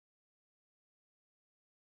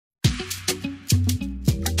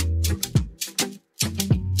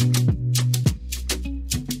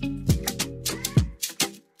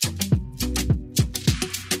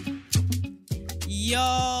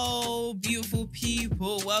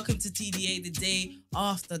people, welcome to TDA, the day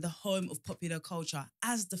after, the home of popular culture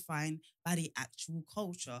as defined by the actual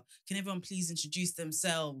culture. Can everyone please introduce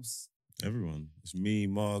themselves? Everyone. It's me,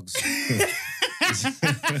 Margs.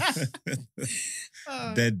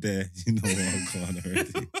 Dead there. You know what I'm going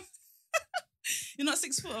already. You're not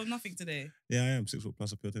 6 foot of nothing today? Yeah, I am 6 foot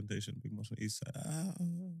plus a pure temptation. Big muscle east side.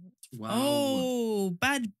 Wow. Oh,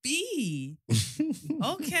 bad B.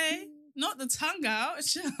 Okay. Not the tongue out.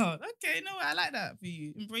 Sure. Okay, no, I like that for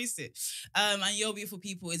you. Embrace it. And your beautiful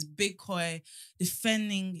people is Big Koi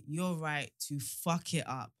defending your right to fuck it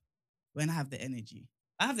up when I have the energy.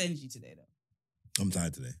 I have the energy today, though. I'm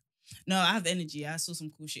tired today. No, I have the energy. I saw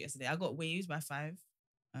some cool shit yesterday. I got waves by 5.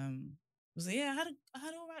 Was like, yeah, I had an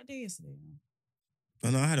alright day yesterday. Oh,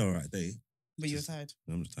 no, I had an alright day. But you were tired?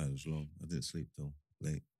 I'm just tired. It was long. I didn't sleep till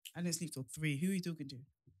late. I didn't sleep till 3. Who are you talking to?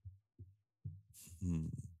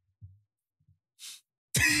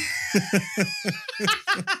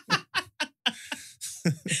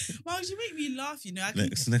 Well, you make me laugh, you know.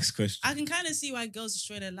 Next question. I can kind of see why girls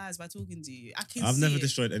destroy their lives by talking to you. I've never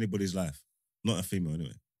destroyed anybody's life. Not a female,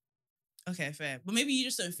 anyway. Okay, fair. But maybe you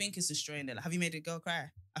just don't think it's destroying their life. Have you made a girl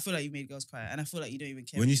cry? I feel like you made girls cry, and I feel like you don't even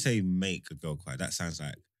care. When you say make a girl cry, that sounds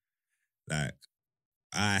like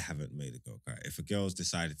I haven't made a girl cry. If a girl's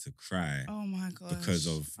decided to cry, oh my gosh, because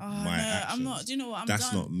of my actions, I'm not. Do you know what?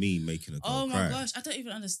 That's not me making a girl cry. Oh my gosh, I don't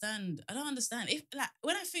even understand. I don't understand. If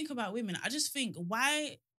when I think about women, I just think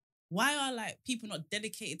why are like people not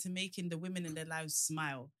dedicated to making the women in their lives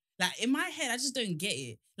smile? Like in my head, I just don't get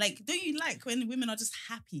it. Like, don't you like when women are just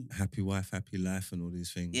happy? Happy wife, happy life, and all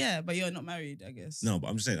these things. Yeah, but you're not married, I guess. No, but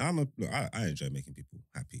I'm just saying, I enjoy making people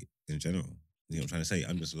happy in general. You know what I'm trying to say?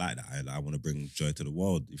 I'm just like that. I want to bring joy to the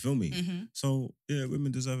world. You feel me? Mm-hmm. So, yeah,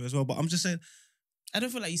 women deserve it as well. But I'm just saying... I don't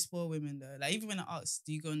feel like you spoil women, though. Like, even when I asked,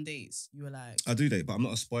 do you go on dates? You were like... I do date, but I'm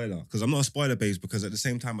not a spoiler. Because I'm not a spoiler base because at the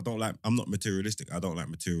same time, I'm not materialistic. I don't like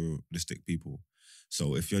materialistic people.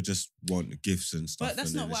 So if you just want gifts and stuff... But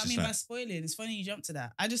that's not what I mean by spoiling. It's funny you jump to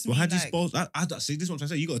that. I just mean, how do you spoil... See, this is what I'm trying to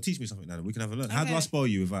say. You got to teach me something now. We can have a look. Okay. How do I spoil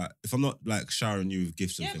you if I'm not like showering you with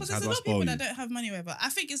gifts and things? How do I spoil you? Yeah, because there's a lot of people that don't have money or whatever. I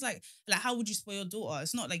think it's like how would you spoil your daughter?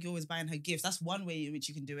 It's not like you're always buying her gifts. That's one way in which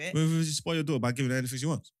you can do it. Well, you spoil your daughter by giving her anything she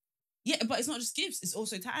wants. Yeah, but it's not just gifts. It's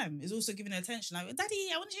also time. It's also giving her attention. Like, Daddy,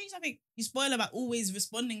 I want to show you something. You spoil her by always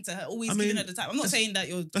responding to her, giving her the time. I'm not saying that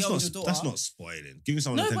you're girl with your daughter. That's not spoiling. Giving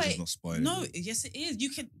someone attention is not spoiling. No, yes it is. You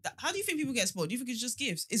can. How do you think people get spoiled? Do you think it's just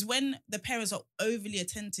gifts? It's when the parents are overly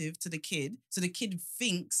attentive to the kid, so the kid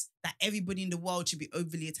thinks that everybody in the world should be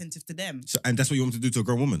overly attentive to them. So, and that's what you want to do to a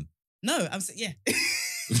grown woman? No, I'm saying, yeah.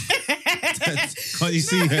 Can't you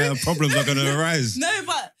see how problems are going to arise? No,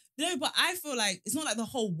 but I feel like it's not like the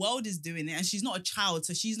whole world is doing it and she's not a child,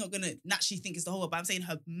 so she's not going to naturally think it's the whole world. But I'm saying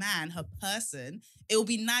her person, it will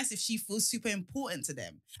be nice if she feels super important to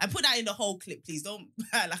them. And put that in the whole clip, please. Don't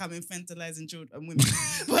like I'm infantilizing children, women.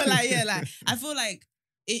 But I feel like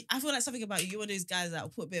something about you're one of those guys that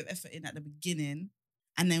will put a bit of effort in at the beginning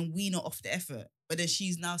and then wean her off the effort. But then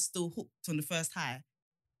she's now still hooked on the first high.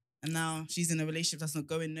 And now she's in a relationship that's not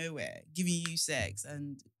going nowhere, giving you sex.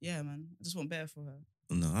 And yeah, man, I just want better for her.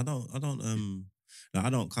 No, I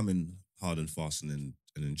don't come in hard and fast and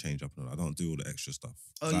then change up. I don't do all the extra stuff.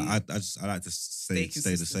 I like to stay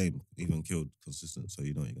the same, even killed consistent. So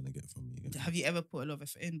you know what you're gonna get from me. Have you ever put a lot of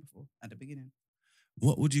effort in before at the beginning?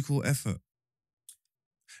 What would you call effort?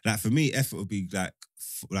 Like for me, effort would be like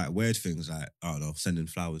weird things like I don't know, sending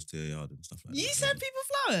flowers to your yard and stuff like that. You send people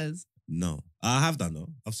flowers? No, I have done though.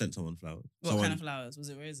 I've sent someone flowers. What kind of flowers? Was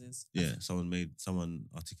it roses? Yeah, someone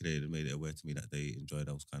articulated and made it aware to me that they enjoy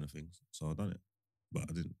those kind of things. So I've done it, but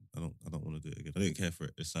I don't want to do it again. I didn't care for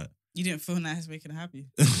it. It's like you didn't feel nice making her happy.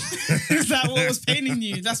 Is that what was paining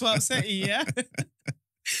you? That's what upset you, yeah.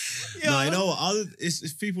 No, you know what?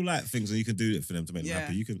 It's people like things and you can do it for them to make them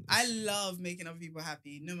happy. I love making other people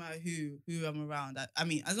happy, no matter who I'm around. I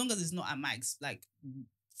mean, as long as it's not at max, like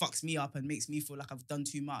fucks me up and makes me feel like I've done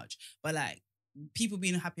too much. But like people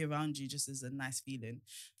being happy around you just is a nice feeling.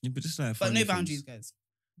 Yeah, but just like no boundaries, guys.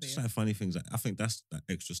 Just like funny things. Like, I think that's that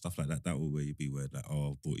extra stuff like that. That will where you be weird. Like,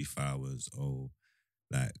 oh, I've bought you flowers. Or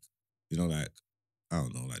like, you know, like I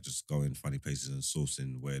don't know, like just going funny places and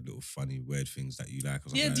sourcing weird things that you like. Or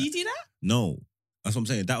yeah, like do you do that? No, that's what I'm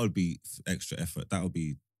saying. That would be extra effort. That would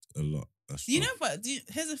be a lot. You know, but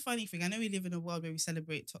here's a funny thing. I know we live in a world where we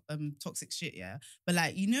celebrate toxic shit, yeah. But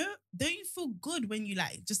like, you know, don't you feel good when you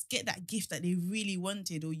like just get that gift that they really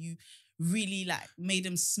wanted, or you really like made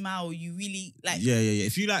them smile? You really like, yeah.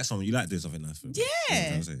 If you like someone, you like doing something nice for them.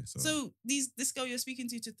 Yeah. So this girl you're speaking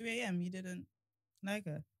to 3 a.m. you didn't like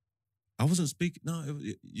her. I wasn't speaking. No,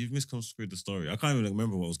 you've misconstrued the story. I can't even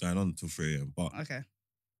remember what was going on until 3 a.m. But Okay.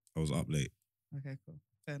 I was up late. Okay, cool.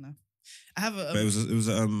 Fair enough. I have a. But it was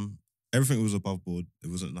everything was above board.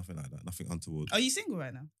 It wasn't nothing like that. Nothing untoward. Are you single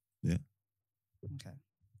right now? Yeah. Okay.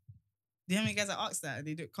 Do you know how many guys that ask that and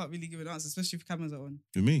they can't really give an answer, especially if cameras are on?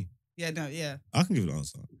 With me? Yeah, no, yeah. I can give an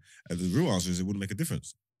answer. And the real answer is it wouldn't make a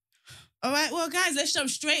difference. All right, well, guys, let's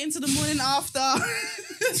jump straight into the morning after.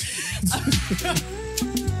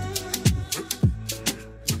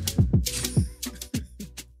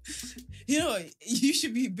 You know what? You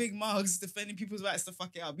should be big mugs defending people's rights to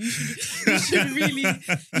fuck it up. You should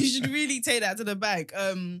really take that to the bank.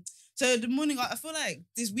 So the morning, I feel like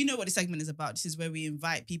this. We know what this segment is about. This is where we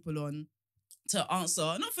invite people on to answer,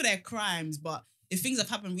 not for their crimes, but if things have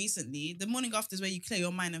happened recently. The morning after is where you clear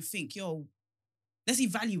your mind and think, yo, let's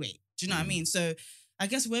evaluate. Do you know what I mean? So I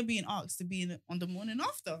guess we're being asked to be on the morning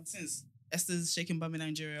after since Esther's shaking bum in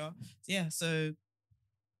Nigeria. Yeah. So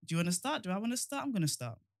do you want to start? Do I want to start? I'm gonna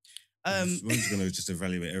start. We're just gonna just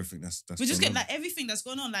evaluate everything that's we just get like everything that's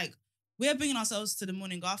going on. Like we're bringing ourselves to the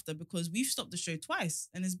morning after because we've stopped the show twice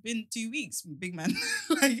and it's been 2 weeks, big man.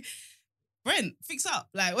 Like Brent, fix up.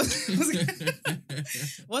 Like what's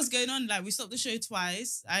going on? Like we stopped the show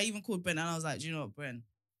twice. I even called Brent and I was like, do you know what, Brent?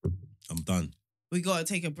 I'm done. We gotta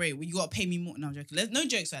take a break. You gotta pay me more. No, I'm joking. No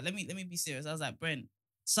jokes, right? Let me be serious. I was like, Brent,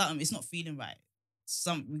 it's not feeling right.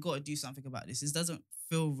 We gotta do something about this. This doesn't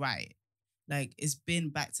feel right. Like it's been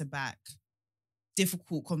back to back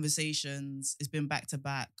difficult conversations. It's been back to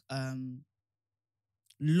back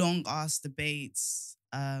long ass debates.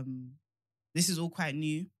 This is all quite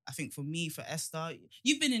new. I think for me, for Esther,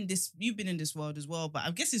 you've been in this world as well, but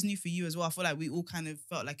I guess it's new for you as well. I feel like we all kind of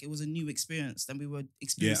felt like it was a new experience than we were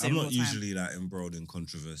experiencing. Yeah, I'm not usually like embroiled in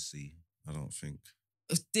controversy. I don't think.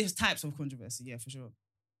 There's types of controversy, yeah, for sure.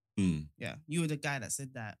 Mm. Yeah, you were the guy that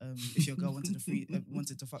said that if your girl wanted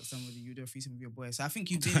to fuck somebody, you'd do a threesome with your boy. So I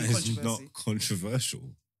think you've been in controversy. That is not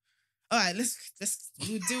controversial. All right,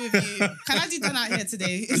 we'll deal with you. Can I do done out here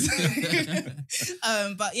today?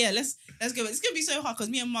 But yeah, let's go. It's gonna be so hard because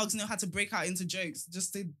me and Mugs know how to break out into jokes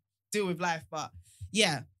just to deal with life. But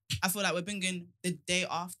yeah, I feel like we're bringing the day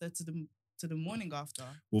after to the morning after.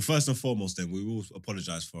 Well, first and foremost, then we will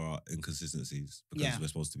apologise for our inconsistencies because we're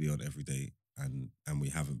supposed to be on every day and we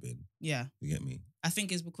haven't been. Yeah, you get me. I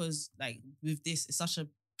think it's because like with this, it's such a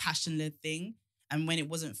passion-led thing, and when it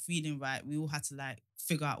wasn't feeling right, we all had to like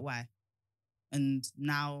figure out why. And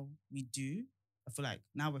now we do. I feel like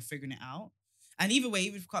now we're figuring it out. And either way,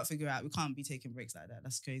 even if we can't figure it out, we can't be taking breaks like that.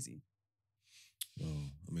 That's crazy.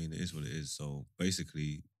 Well, I mean, it is what it is. So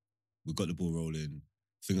basically, we've got the ball rolling.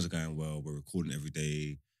 Things are going well. We're recording every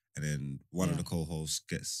day. And then one of the co-hosts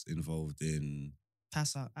gets involved in...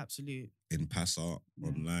 Pass Out, absolute. In Pass Out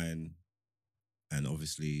online. And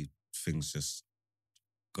obviously, things just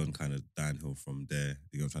gone kind of downhill from there.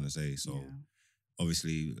 You know what I'm trying to say? So... Yeah.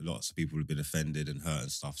 Obviously, lots of people have been offended and hurt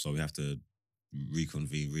and stuff, so we have to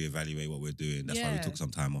reconvene, reevaluate what we're doing. That's why we took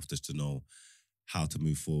some time off just to know how to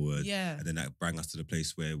move forward. Yeah. And then that brought us to the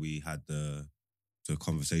place where we had the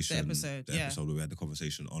conversation. The episode where we had the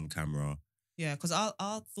conversation on camera. Yeah, because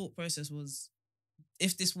our thought process was,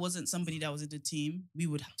 if this wasn't somebody that was in the team, we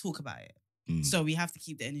would talk about it. Mm. So we have to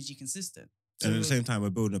keep the energy consistent. So and at the same time,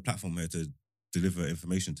 we're building a platform here to deliver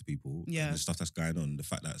information to people. Yeah. And the stuff that's going on, the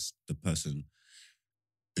fact that the person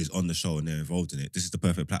is on the show and they're involved in it. This is the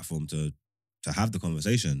perfect platform to have the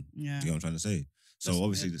conversation. Yeah. Do you know what I'm trying to say? So that's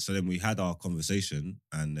obviously, so then we had our conversation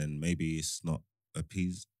and then maybe it's not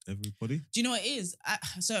appeased everybody. Do you know what it is?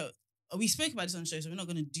 So we spoke about this on the show, so we're not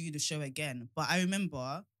going to do the show again. But I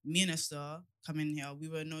remember me and Esther coming here, we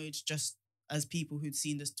were annoyed just as people who'd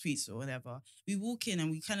seen the tweets or whatever. We walk in and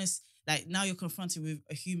we kind of, like, now you're confronted with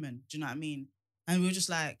a human. Do you know what I mean? And we were just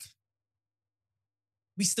like,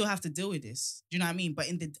 we still have to deal with this. Do you know what I mean? But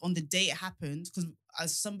on the day it happened, because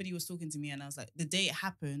as somebody was talking to me and I was like, the day it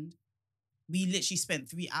happened, we literally spent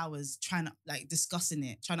 3 hours trying to like discussing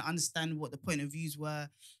it, trying to understand what the point of views were,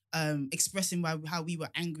 expressing how we were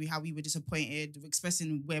angry, how we were disappointed,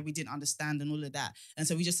 expressing where we didn't understand and all of that. And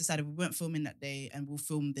so we just decided we weren't filming that day and we'll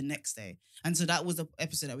film the next day. And so that was the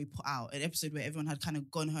episode that we put out, an episode where everyone had kind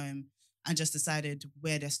of gone home and just decided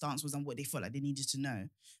where their stance was and what they felt like they needed to know.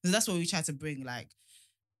 So that's what we tried to bring, like.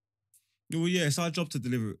 Well, yeah, it's our job to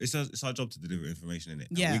deliver. It's our job to deliver information in it.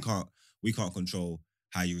 Yeah, we can't control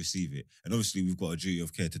how you receive it, and obviously we've got a duty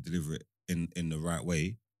of care to deliver it in the right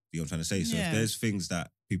way. You know what I'm trying to say? So if there's things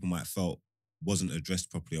that people might felt wasn't addressed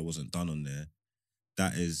properly or wasn't done on there,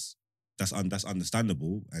 that's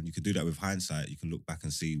understandable, and you can do that with hindsight. You can look back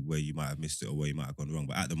and see where you might have missed it or where you might have gone wrong.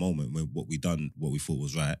 But at the moment, when what we thought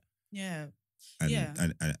was right. Yeah. And, Yeah.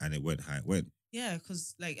 and it went how it went. Yeah,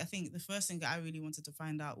 because like I think the first thing that I really wanted to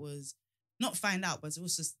find out was not find out, but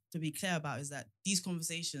also to be clear about is that these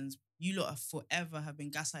conversations, you lot have forever have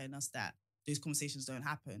been gaslighting us that those conversations don't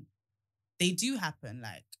happen. They do happen.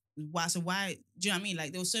 Like, why? So why? Do you know what I mean?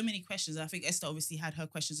 Like, there were so many questions. I think Esther obviously had her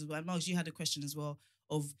questions as well. Miles, you had a question as well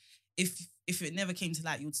of if it never came to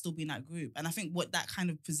light, you would still be in that group. And I think what that kind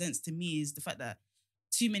of presents to me is the fact that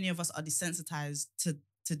too many of us are desensitized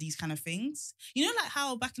to these kind of things. You know, like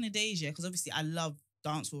how back in the days, yeah, because obviously I love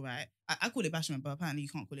dancehall, right? I call it bashment, but apparently you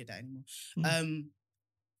can't call it that anymore.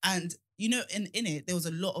 And you know, in it, there was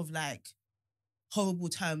a lot of like horrible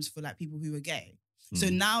terms for like people who were gay. So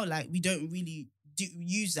now, like, we don't really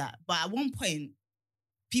use that. But at one point,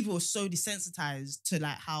 people were so desensitized to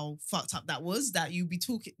like how fucked up that was that you'd be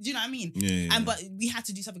talking. Do you know what I mean? Yeah. But we had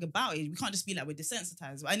to do something about it. We can't just be like we're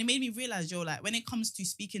desensitized. And it made me realize, yo, like when it comes to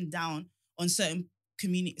speaking down on certain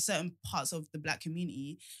parts of the Black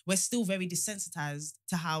community, we're still very desensitized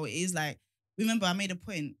to how it is. Like, remember, I made a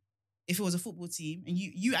point. If it was a football team, and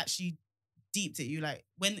you actually deeped it, you like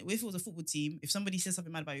if it was a football team, if somebody says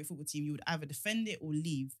something bad about your football team, you would either defend it or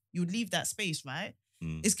leave. You would leave that space, right?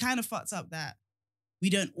 It's kind of fucked up that we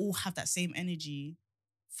don't all have that same energy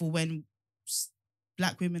for when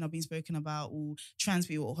Black women are being spoken about or trans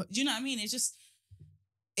people. Do you know what I mean? It's just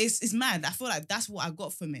it's mad. I feel like that's what I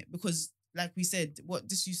got from it because, like we said, what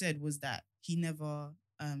you said was that he never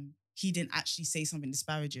he didn't actually say something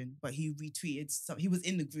disparaging, but he retweeted he was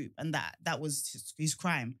in the group and that was his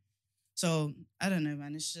crime. So I don't know,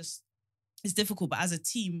 man. It's difficult. But as a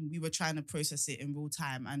team, we were trying to process it in real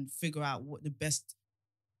time and figure out what the best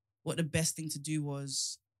thing to do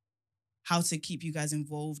was, how to keep you guys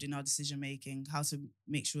involved in our decision making, how to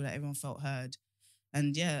make sure that everyone felt heard.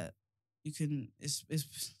 And yeah, it's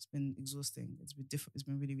been exhausting. It's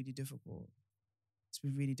been really, really difficult. It's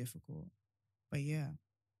been really difficult. But yeah.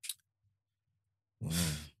 Well,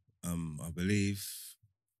 I believe,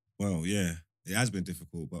 well, yeah, it has been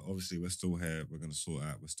difficult, but obviously we're still here. We're going to sort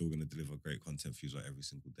out. We're still going to deliver great content for you like every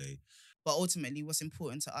single day. But ultimately, what's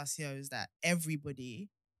important to us here is that everybody,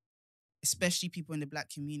 especially people in the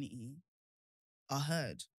Black community, are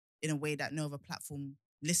heard in a way that no other platform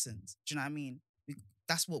listens. Do you know what I mean?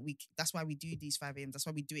 That's why we do these 5 a.m. That's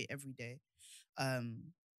why we do it every day.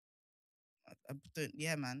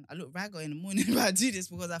 Yeah, man. I look ragga in the morning, but I do this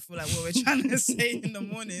because I feel like what we're trying to say in the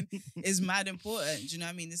morning is mad important. Do you know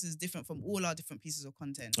what I mean? This is different from all our different pieces of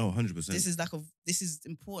content. Oh, 100%. This is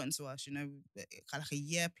important to us, you know. Like a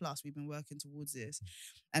year plus we've been working towards this.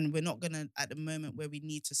 And we're not gonna, at the moment where we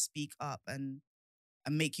need to speak up and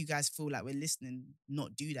make you guys feel like we're listening,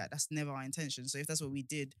 not do that. That's never our intention. So if that's what we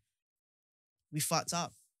did, we fucked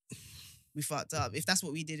up. We fucked up. If that's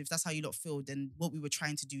what we did, if that's how you lot feel, then what we were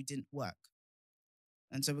trying to do didn't work.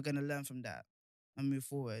 And so we're going to learn from that and move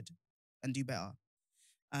forward and do better.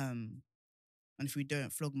 And if we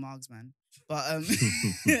don't, flog Margs, man. But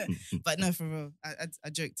but no, for real, I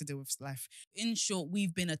joke to deal with life. In short,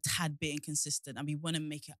 we've been a tad bit inconsistent and we want to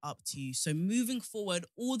make it up to you. So moving forward,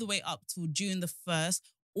 all the way up till June the 1st,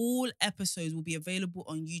 all episodes will be available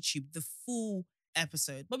on YouTube, the full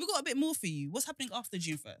episode. But we've got a bit more for you. What's happening after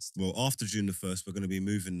June 1st? Well, after June the 1st, we're going to be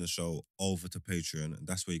moving the show over to Patreon, and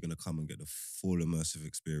that's where you're going to come and get the full immersive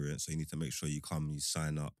experience. So you need to make sure you come, you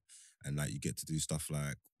sign up, and like you get to do stuff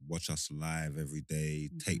like watch us live every day,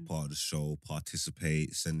 take part of the show,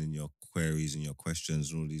 participate, send in your queries and your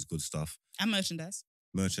questions and all these good stuff. And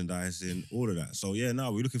merchandising, all of that. So yeah,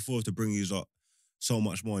 we're looking forward to bringing you up so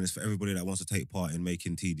much more, and it's for everybody that wants to take part in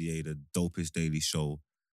making TDA the dopest daily show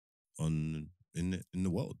in the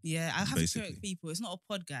world. Yeah, I have to correct people. It's not a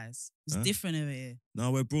pod, guys. It's different over here.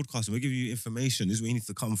 No, we're broadcasting. We're giving you information. This is where you need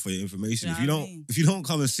to come for your information. If you don't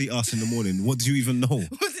come and see us in the morning, what do you even know?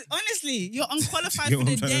 Honestly, you're unqualified for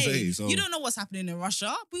the day. You don't know what's happening in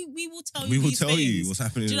Russia. We will tell you. We will tell you what's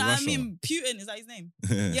happening in Russia. Do you know what I mean? Putin, is that his name?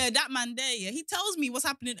 Yeah, that man there. Yeah, he tells me what's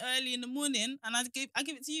happening early in the morning, and I give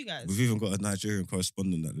it to you guys. We've even got a Nigerian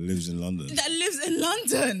correspondent that lives in London.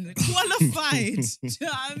 Qualified. Do you know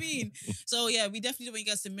what I mean? So yeah, we definitely don't want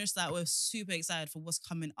you guys to miss that. We're super excited for what's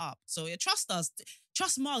coming up. So yeah, trust us.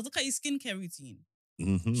 Trust Mark. Look at his skincare routine.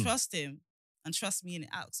 Trust him. And trust me, and it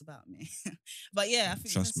asks about me. But yeah, I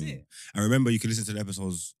think that's it. And remember, you can listen to the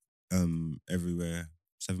episodes everywhere,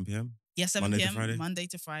 7 p.m? Yeah, 7 p.m, Monday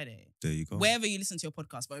to Friday. There you go. Wherever you listen to your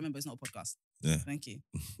podcast. But remember, it's not a podcast. Yeah. Thank you.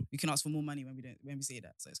 You can ask for more money when we say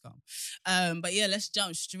that, so it's calm. But yeah, let's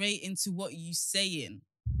jump straight into what you saying.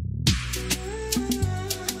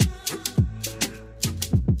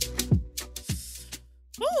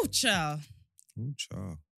 Ooh, child.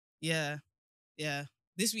 Yeah.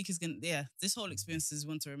 This week is this whole experience is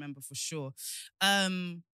one to remember for sure.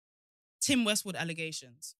 Tim Westwood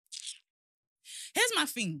allegations. Here's my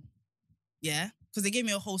thing, yeah, because they gave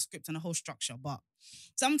me a whole script and a whole structure, but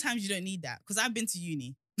sometimes you don't need that. Because I've been to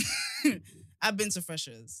uni, I've been to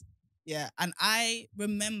freshers, yeah, and I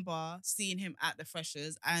remember seeing him at the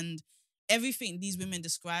freshers and everything these women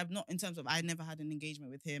described. Not in terms of I never had an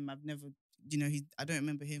engagement with him. I've never, I don't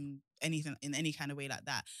remember him anything in any kind of way like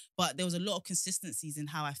that. But there was a lot of consistencies in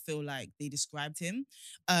how I feel like they described him,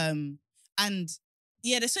 and.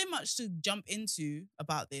 Yeah, there's so much to jump into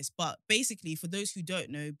about this, but basically, for those who don't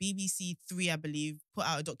know, BBC Three, I believe, put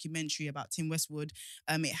out a documentary about Tim Westwood.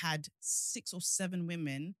 It had 6 or 7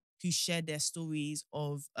 women who shared their stories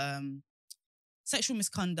of sexual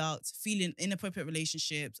misconduct, feeling inappropriate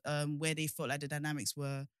relationships, where they felt like the dynamics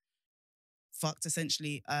were fucked,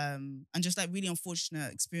 essentially, and just like really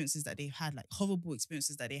unfortunate experiences that they've had, like horrible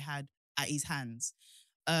experiences that they had at his hands.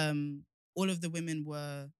 All of the women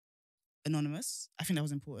were anonymous. I think that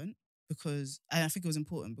was important I think it was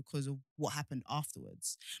important because of what happened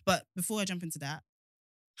afterwards. But before I jump into that,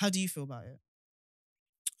 how do you feel about it?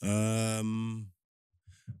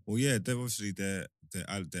 Well, yeah, they're obviously their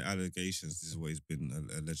allegations. This is what has been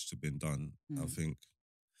alleged to have been done. I think,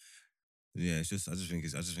 yeah, I just think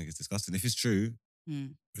it's disgusting. If it's true,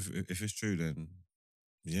 if it's true, then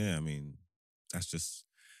yeah, I mean, that's just.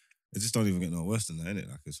 It just don't even get no worse than that, innit?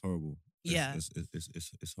 Like, it's horrible.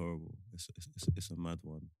 It's horrible. It's a mad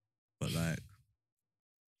one. But like,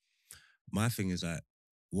 my thing is like,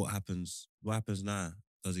 what happens now?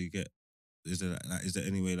 Does he get? Is there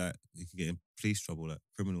any way like he can get in police trouble, like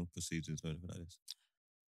criminal proceedings or anything like this?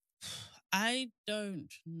 I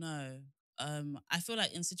don't know. I feel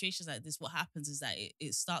like in situations like this, what happens is that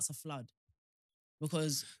it starts a flood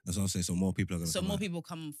because that's what I'm saying. So more people are going to. So more people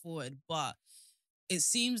come forward, but. It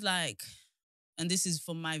seems like, and this is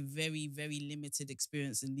from my very, very limited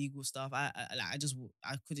experience in legal stuff. I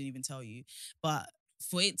couldn't even tell you, but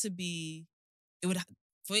for it to be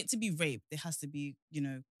rape, there has to be,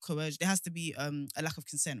 coercion. There has to be a lack of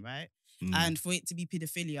consent, right? And for it to be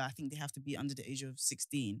pedophilia, I think they have to be under the age of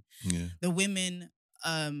 16. Yeah. The women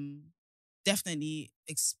definitely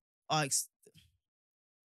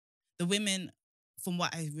the women, from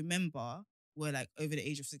what I remember, were like over the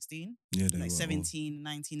age of 16, yeah, they like were 17,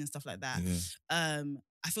 19 and stuff like that. Yeah.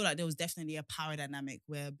 I feel like there was definitely a power dynamic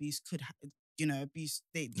where abuse could abuse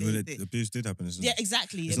abuse did happen, isn't it? Yeah,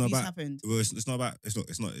 abuse happened. Well, it's not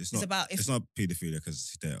paedophilia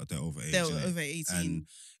because they're over age. They're over 18. And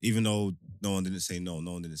even though no one didn't say no,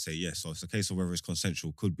 no one didn't say yes. So it's a case of whether it's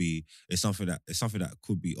consensual. It's something that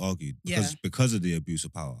could be argued because of the abuse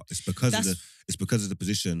of power. It's because of the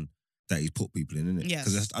position that he's put people in, isn't it? Yes.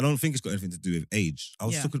 Because I don't think it's got anything to do with age. We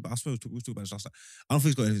were talking about this last time. I don't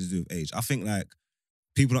think it's got anything to do with age. I think like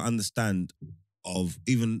people don't understand of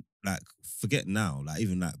even like forget now, like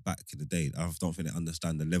even like back in the day, I don't think they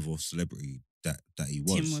understand the level of celebrity that he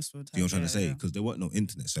was. Tim Westwood. You know what I'm trying to say? Because there weren't no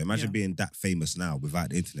internet. So imagine being that famous now without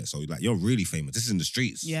the internet. So like you're really famous. This is in the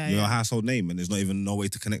streets. Yeah, you're a household name and there's not even no way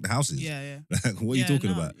to connect the houses. Yeah. Like, what are you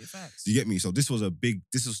talking about? Do you get me? So this was a big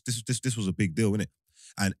deal, innit?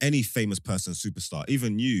 And any famous person, superstar,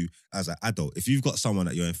 even you as an adult, if you've got someone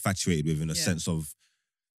that you're infatuated with in a sense of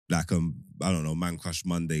like I don't know, man crush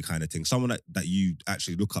Monday kind of thing, someone that you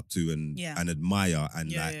actually look up to and admire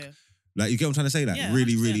and like you get what I'm trying to say, like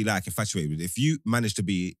really like infatuated with. If you managed to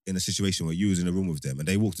be in a situation where you was in a room with them and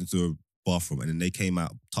they walked into a bathroom and then they came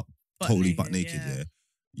out totally butt naked,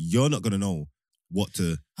 you're not gonna know what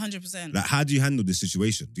to 100%. Like, how do you handle this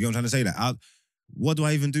situation? Do you know what I'm trying to say? Like, what do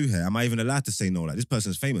I even do here? Am I even allowed to say no? Like, this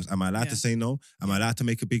person's famous. Am I allowed to say no? Am I allowed to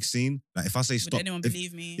make a big scene? Like, if I say stop... Would anyone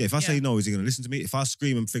believe me? Yeah, if I say no, is he going to listen to me? If I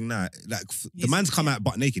scream and think that, like, the man's come out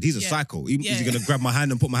butt naked. He's a psycho. Is he going to grab my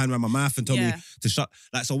hand and put my hand around my mouth and tell me to shut...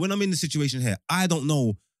 Like, so when I'm in the situation here, I don't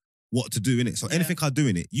know what to do in it. So anything I do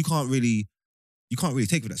in it, you can't really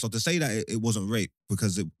take with that. So to say that it wasn't rape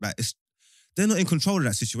because they're not in control of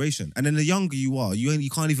that situation. And then the younger you are, you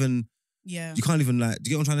can't even... Yeah. You can't even like,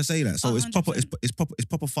 do you get what I'm trying to say? That so 100%. it's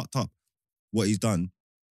proper fucked up what he's done.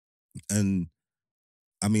 And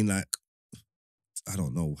I mean, like, I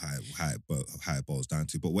don't know how it boils down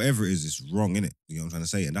to, but whatever it is, it's wrong, innit? You know what I'm trying to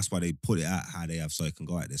say? And that's why they put it out how they have, so it can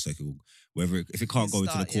go out there, so it can, if it can't go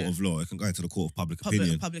into the court of law, it can go into the court of public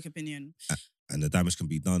opinion. Public opinion. And the damage can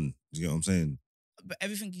be done. Do you get what I'm saying? But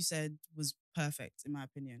everything you said was perfect, in my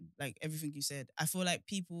opinion. Like, everything you said. I feel like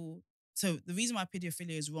people... So the reason why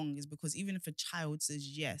pedophilia is wrong is because even if a child says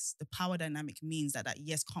yes, the power dynamic means that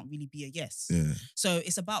yes can't really be a yes. Yeah. So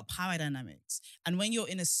it's about power dynamics. And when you're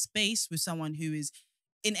in a space with someone who is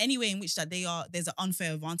in any way in which that there's an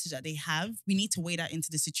unfair advantage that they have, we need to weigh that into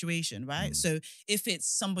the situation, right? So if it's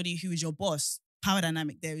somebody who is your boss, power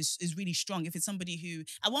dynamic there is really strong. If it's somebody who,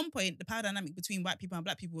 at one point, the power dynamic between white people and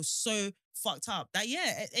black people was so fucked up that,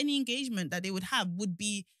 any engagement that they would have would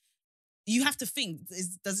be, you have to think,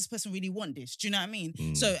 does this person really want this? Do you know what I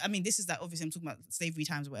mean? So, I mean, this is like, obviously I'm talking about slavery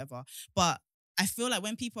times or whatever, but I feel like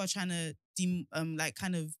when people are trying to, the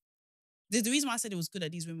reason why I said it was good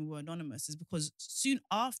that these women were anonymous is because soon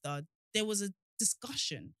after, there was a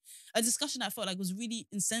discussion that I felt like was really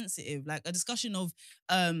insensitive, like a discussion of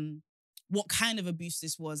what kind of abuse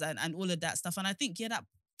this was and all of that stuff. And I think,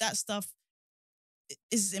 that stuff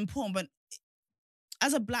is important. But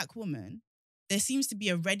as a black woman, there seems to be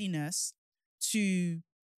a readiness to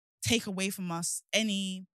take away from us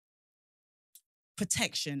any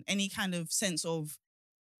protection, any kind of sense of,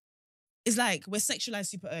 it's like we're sexualized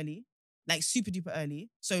super early, like super duper early.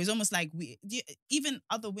 So it's almost like even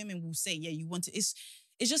other women will say, you want to,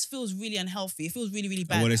 it just feels really unhealthy. It feels really, really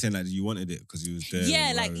bad. And what they're saying, like, you wanted it because you was there.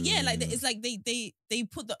 It's like they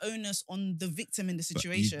put the onus on the victim in the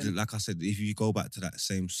situation. Like I said, if you go back to that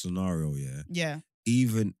same scenario,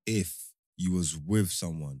 even if you was with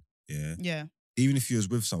someone, even if you was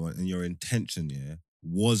with someone and your intention,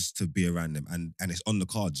 was to be around them and it's on the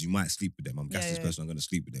cards, you might sleep with them. I'm guessing this person, I'm going to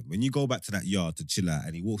sleep with them. When you go back to that yard to chill out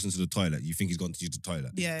and he walks into the toilet, you think he's gone to use the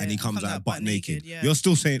toilet. And he comes out butt naked. You're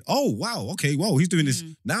still saying, oh, wow, okay, well, he's doing this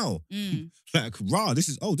now. Like, rah, this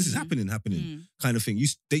is happening, kind of thing. You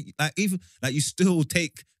still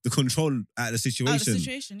take the control out of the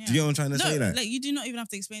situation. Do you know what I'm trying to say? Like, you do not even have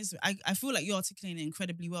to explain this. I feel like you're articulating it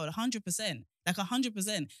incredibly well, 100%. Like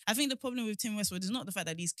 100%. I think the problem with Tim Westwood is not the fact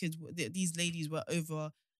that these ladies were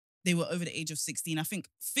over the age of 16. I think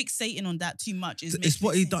fixating on that too much is. It's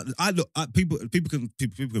what he done. People can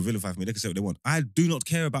vilify me. They can say what they want. I do not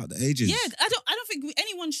care about the ages. Yeah, I don't think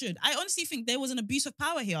anyone should. I honestly think there was an abuse of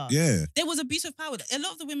power here. Yeah, there was abuse of power. A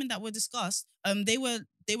lot of the women that were discussed, they were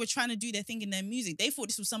trying to do their thing in their music. They thought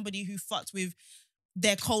this was somebody who fucked with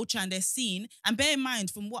their culture and their scene. And bear in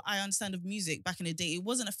mind, from what I understand of music back in the day, it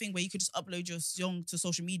wasn't a thing where you could just upload your song to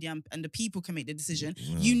social media and the people can make the decision.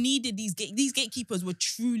 Yeah. You needed these gatekeepers were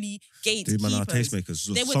truly gatekeepers. These men are tastemakers.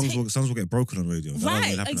 Songs will get broken on radio.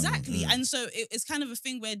 Right, exactly. And so it's kind of a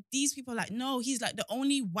thing where these people are like, no, he's like the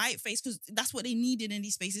only white face, because that's what they needed in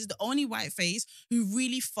these spaces, the only white face who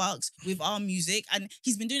really fucks with our music. And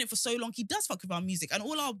he's been doing it for so long, he does fuck with our music. And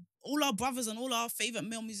all our brothers and all our favorite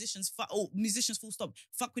male musicians, musicians full stop,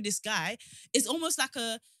 fuck with this guy. It's almost like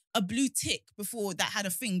a blue tick before that had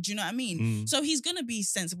a thing. Do you know what I mean? So he's gonna be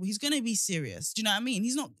sensible. He's gonna be serious. Do you know what I mean?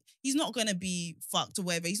 He's not gonna be fucked or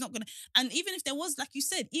whatever. He's not gonna. And even if there was, like you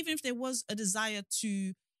said, even if there was a desire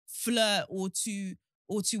to flirt or to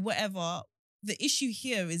whatever, the issue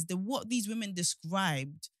here is that what these women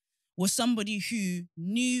described was somebody who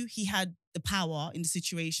knew he had the power in the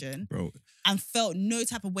situation, and felt no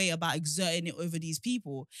type of way about exerting it over these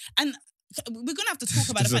people. And we're going to have to talk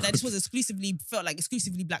about the fact that this was exclusively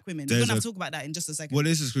black women. We're going to have to talk about that in just a second. Well,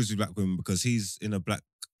 it is exclusively black women because he's in a black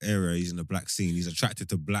area, he's in a black scene, he's attracted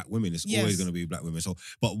to black women. It's always going to be black women. So,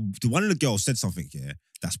 but one of the girls said something here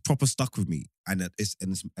that's proper stuck with me, and it's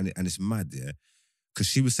mad, because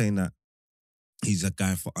she was saying that he's a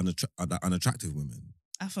guy for unattractive women.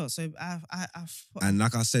 I felt so. And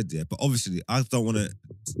like I said, but obviously I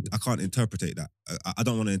can't interpret that. I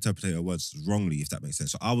don't want to interpret her words wrongly, if that makes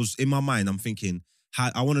sense. So I was, in my mind, I'm thinking,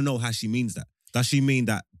 I want to know how she means that. Does she mean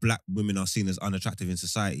that black women are seen as unattractive in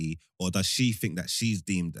society, or does she think that she's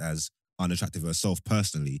deemed as unattractive herself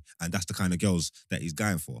personally, and that's the kind of girls that he's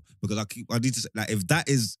going for? Because I need to say, like,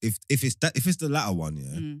 if it's the latter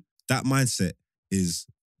one, that mindset is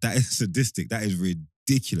sadistic. That is ridiculous.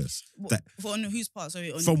 On whose part?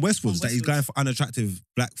 Sorry, from Westwood, that he's going for unattractive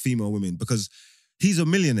black female women because he's a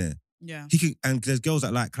millionaire. Yeah, he can, and there's girls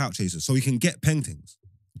that like clout chasers, so he can get paintings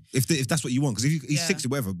if that's what you want. Because if he's 60,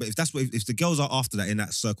 whatever. But if the girls are after that in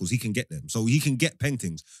that circles, he can get them. So he can get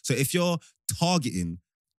paintings. So if you're targeting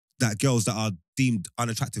that girls that are deemed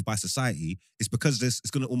unattractive by society, it's because it's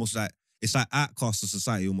gonna almost like, it's like outcast of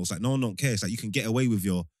society, almost like no one don't care. It's like you can get away with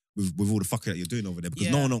with all the fucking that you're doing over there because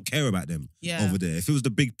no one don't care about them over there. If it was the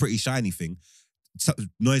big, pretty, shiny thing,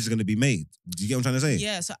 noise is going to be made. Do you get what I'm trying to say?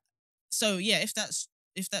 Yeah. So yeah, if that's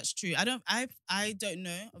true, I don't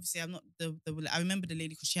know. Obviously, I'm not I remember the lady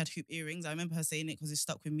because she had hoop earrings. I remember her saying it because it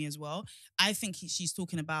stuck with me as well. I think she's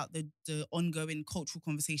talking about the ongoing cultural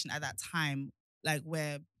conversation at that time, like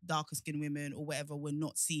where darker skinned women or whatever were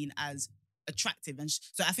not seen as attractive, and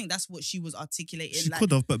so I think that's what she was articulating. She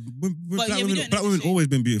could have, but black women always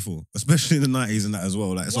been beautiful, especially in the 90s and that as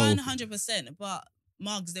well. Like 100%. But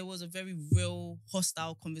Margs, there was a very real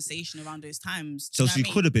hostile conversation around those times. So she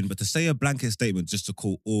could have been, but to say a blanket statement just to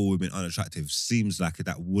call all women unattractive seems like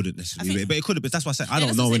that wouldn't necessarily be. But it could have been. That's why I said I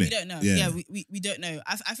don't know, innit? We don't know. Yeah, we don't know.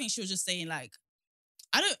 I think she was just saying like,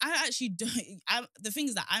 I actually don't. The thing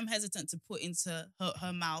is that I'm hesitant to put into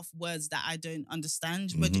her mouth words that I don't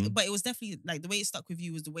understand. But it was definitely like the way it stuck with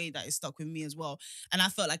you was the way that it stuck with me as well. And I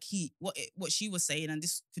felt like what she was saying, and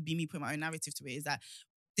this could be me putting my own narrative to it, is that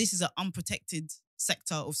this is an unprotected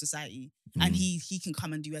sector of society, and he can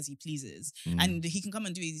come and do as he pleases, and he can come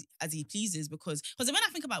and do as he pleases because when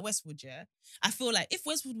I think about Westwood, yeah, I feel like if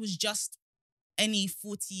Westwood was just any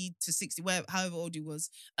 40 to 60, however old he was,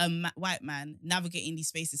 white man navigating these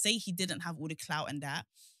spaces, say he didn't have all the clout and that,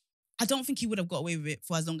 I don't think he would have got away with it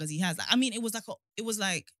for as long as he has. I mean, it was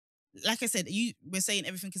like I said, we're saying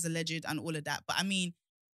everything is alleged and all of that, but I mean,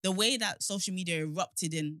 the way that social media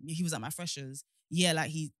erupted in, he was at my freshers, yeah, like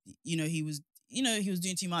he was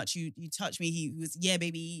doing too much, you touched me, he was, yeah,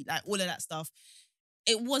 baby, like all of that stuff.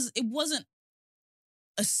 It wasn't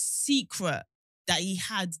a secret that he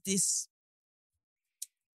had this.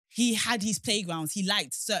 He had his playgrounds. He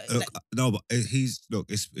liked certain. No, but it's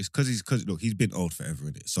because he's been old forever,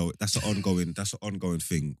 innit? So that's an ongoing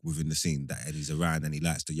thing within the scene that Eddie's around and he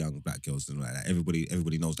likes the young black girls and like that.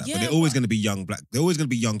 Everybody knows that. Yeah, but they're always going to be young black. They're always going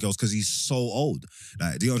to be young girls because he's so old.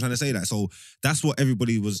 Like, do you know what I'm trying to say? That. So that's what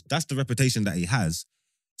everybody was. That's the reputation that he has.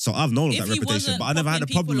 So I've known of that reputation, but I never had a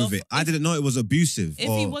problem with it. I didn't know it was abusive. If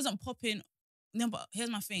he wasn't popping. No, but here's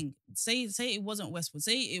my thing. Say it wasn't Westwood.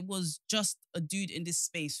 Say it was just a dude in this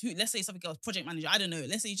space. Let's say something else, project manager. I don't know.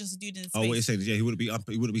 Let's say he's just a dude in this space. Oh, what you're saying is, yeah, he wouldn't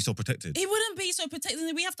be so protected. He wouldn't be so protected.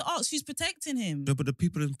 We have to ask who's protecting him. No, but the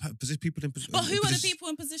people in position. But who are the people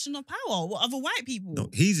in position of power? What other white people? No,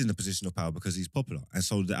 he's in a position of power because he's popular, and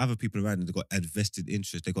so the other people around him, they got invested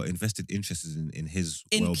interest. They got invested interests in his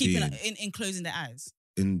well-being, in closing their eyes.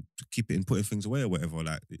 In putting things away or whatever,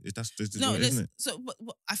 like that's no, isn't it? So,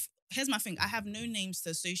 here's my thing. I have no names to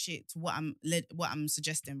associate to what I'm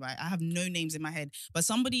suggesting. Right, I have no names in my head, but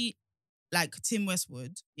somebody like Tim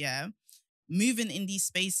Westwood, yeah, moving in these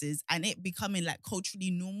spaces and it becoming like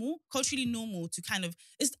culturally normal to kind of.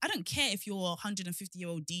 I don't care if you're a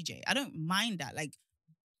 150-year-old DJ. I don't mind that. Like,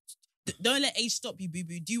 don't let age stop you, boo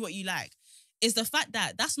boo. Do what you like. Is the fact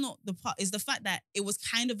that that's not the part, is the fact that it was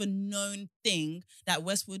kind of a known thing that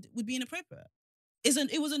Westwood would be inappropriate.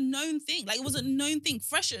 It was a known thing. Like, it was a known thing.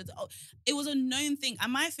 Freshers, it was a known thing.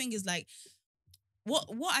 And my thing is like, what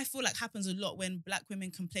I feel like happens a lot when black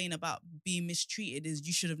women complain about being mistreated is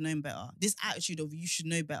you should have known better. This attitude of you should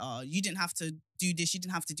know better. You didn't have to do this. You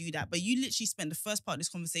didn't have to do that. But you literally spent the first part of this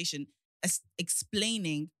conversation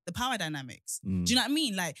explaining the power dynamics. Do you know what I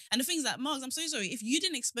mean? Like, and the things that, Marks, I'm so sorry. If you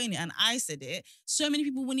didn't explain it and I said it, so many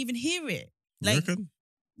people wouldn't even hear it. Like,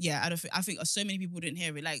 yeah, I think so many people didn't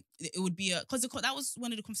hear it. Like, it would be because that was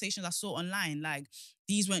one of the conversations I saw online. Like,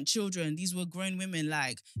 these weren't children, these were grown women.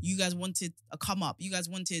 Like, you guys wanted a come up, you guys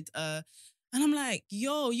wanted and I'm like,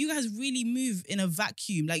 yo, you guys really move in a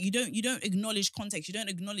vacuum. Like, you don't acknowledge context. You don't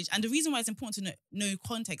acknowledge. And the reason why it's important to know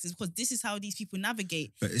context is because this is how these people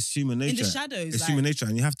navigate. But it's human nature. In the shadows. It's human nature.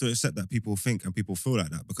 And you have to accept that people think and people feel like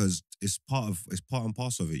that because it's part and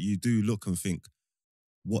parcel of it. You do look and think,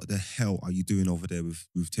 what the hell are you doing over there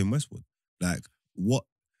with Tim Westwood? Like, what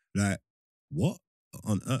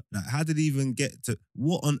on earth? Like, how did he even get to,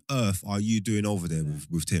 what on earth are you doing over there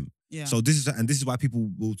with Tim? Yeah. So this is why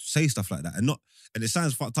people will say stuff like that, and it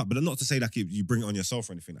sounds fucked up, but not to say like you bring it on yourself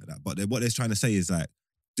or anything like that. But what they're trying to say is like,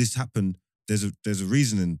 this happened. There's a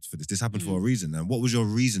reasoning for this. This happened for a reason. And what was your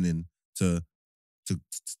reasoning to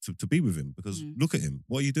be with him? Because look at him.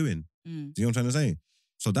 What are you doing? Do you know what I'm trying to say?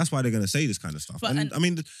 So that's why they're going to say this kind of stuff. But, and I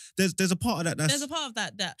mean, there's a part of that. There's a part of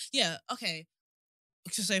that yeah, okay.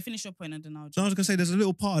 So finish your point and then I'll. No, I was going to say there's a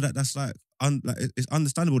little part of that that's like it's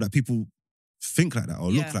understandable that people think like that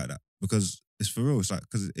or look like that because it's for real. It's like,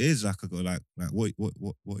 because it is like what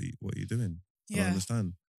are you doing? I don't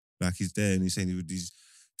understand. Like, he's there and he's saying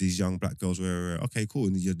these young black girls were okay, cool,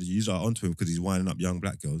 and you are onto him because he's winding up young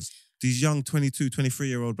black girls. These young 22,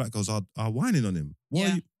 23-year-old black girls are whining on him.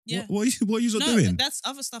 What are you doing? That's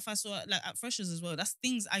other stuff I saw like at freshers as well. That's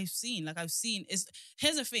things I've seen. Like, here's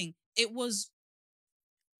the thing.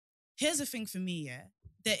 Here's the thing for me, yeah.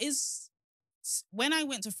 There is, when I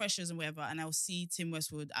went to freshers and whatever, and I'll see Tim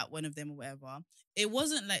Westwood at one of them or whatever, it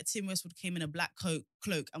wasn't like Tim Westwood came in a black cloak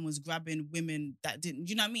and was grabbing women that didn't,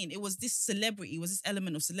 you know what I mean? It was this celebrity, it was this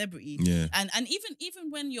element of celebrity. Yeah. And even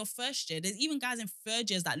when you're first year, there's even guys in third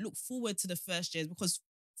years that look forward to the first years because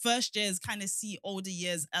first years kind of see older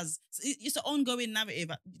years as it's an ongoing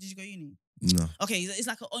narrative. Did you go uni? No. Okay, it's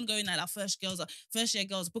like an ongoing like first year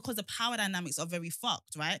girls, because the power dynamics are very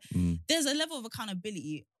fucked, right? There's a level of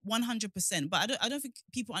accountability, 100%, but I don't think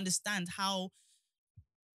people understand how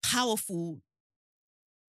powerful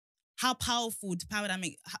the power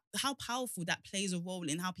dynamic, how powerful that plays a role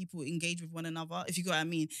in how people engage with one another. If you get what I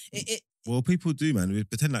mean, Well, people do, man. We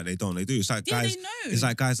pretend like they don't. They do. It's like guys. They know. It's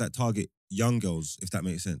like guys that target young girls, if that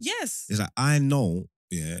makes sense. Yes. It's like, I know,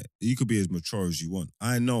 yeah, you could be as mature as you want.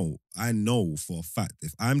 I know for a fact,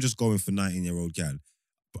 if I'm just going for 19-year-old gal,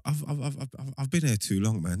 but I've been here too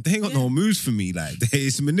long, man. They ain't got no moves for me. Like,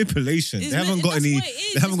 it's manipulation. They haven't got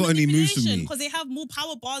any moves for me. Because they have more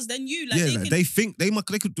power bars than you. Like, yeah, they think they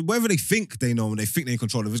could, whatever they think they know and they think they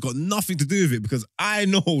control it, it's got nothing to do with it, because I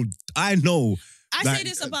know. I say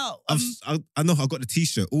this about... I know, I've got the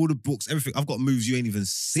t-shirt, all the books, everything. I've got moves you ain't even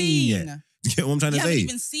seen yet. You get what I'm trying to say? You haven't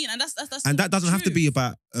even seen, and that's and that doesn't have to be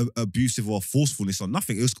about abusive or forcefulness or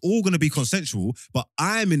nothing. It's all going to be consensual, but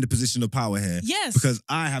I'm in the position of power here. Yes. Because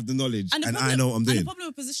I have the knowledge and I know what I'm doing. And the problem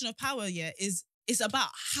with position of power, is it's about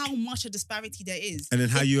how much a disparity there is. And then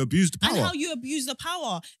how you abuse the power. And how you abuse the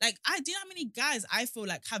power. Like, do you know how many guys I feel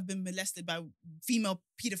like have been molested by female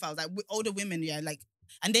pedophiles, like older women,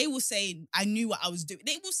 and they will say, I knew what I was doing.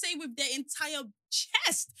 They will say with their entire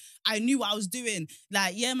chest, I knew what I was doing.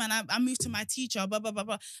 Like, yeah, man, I moved to my teacher, blah, blah, blah,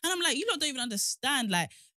 blah. And I'm like, you lot don't even understand. Like,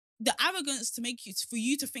 the arrogance for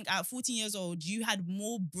you to think at 14 years old, you had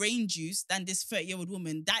more brain juice than this 30-year-old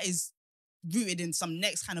woman, that is rooted in some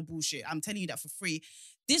next kind of bullshit. I'm telling you that for free.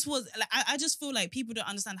 This was, like, I just feel like people don't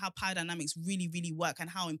understand how power dynamics really, really work and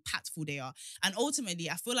how impactful they are. And ultimately,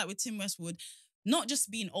 I feel like with Tim Westwood, not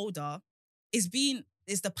just being older, it's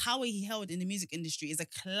the power he held in the music industry, it's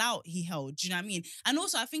a clout he held. Do you know what I mean? And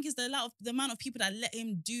also, I think it's the amount of people that let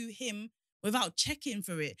him do him without checking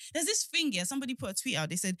for it. There's this thing, somebody put a tweet out.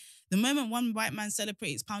 They said, the moment one white man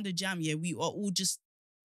celebrates Pounded Jam, we are all just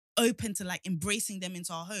open to like embracing them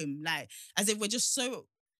into our home. Like, as if we're just so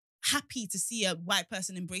happy to see a white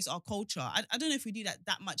person embrace our culture. I don't know if we do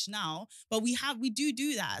that much now, but we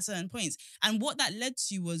do that at certain points. And what that led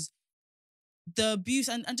to was the abuse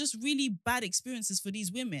and just really bad experiences for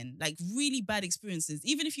these women, like really bad experiences.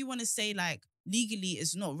 Even if you want to say like legally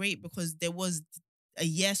it's not rape because there was a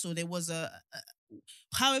yes or there was a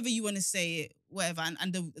however you want to say it, whatever,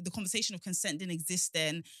 and the conversation of consent didn't exist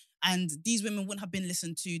then, and these women wouldn't have been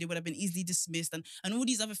listened to, they would have been easily dismissed and all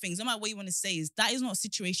these other things. No matter what you want to say, is that is not a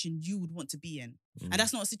situation you would want to be in. And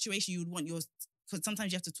that's not a situation you would want because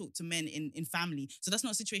sometimes you have to talk to men in family. So that's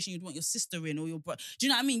not a situation you'd want your sister in or your brother. Do you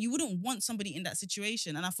know what I mean? You wouldn't want somebody in that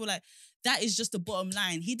situation. And I feel like that is just the bottom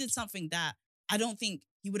line. He did something that I don't think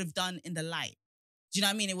he would have done in the light. Do you know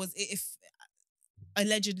what I mean? It was, if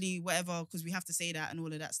allegedly, whatever, because we have to say that and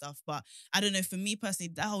all of that stuff. But I don't know, for me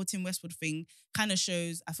personally, that whole Tim Westwood thing kind of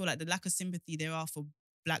shows, I feel like, the lack of sympathy there are for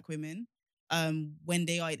black women when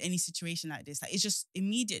they are in any situation like this. Like, it's just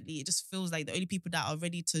immediately, it just feels like the only people that are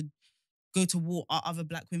ready to go to war are other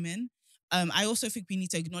black women. I also think we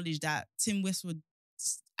need to acknowledge that Tim Westwood's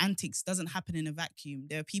antics doesn't happen in a vacuum.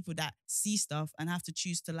 There are people that see stuff and have to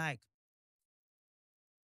choose to like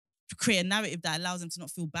create a narrative that allows them to not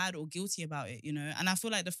feel bad or guilty about it, you know? And I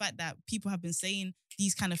feel like the fact that people have been saying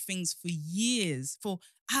these kind of things for years, for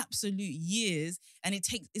absolute years, and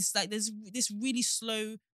it's like there's this really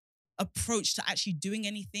slow approach to actually doing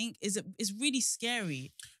anything is really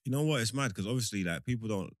scary. You know what? It's mad because obviously, like,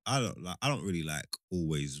 I don't really like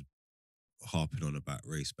always harping on about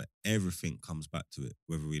race, but everything comes back to it,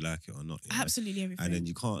 whether we like it or not. Absolutely everything. And then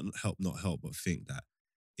you can't not help but think that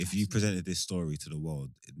if you presented this story to the world,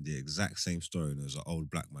 the exact same story, and there was an old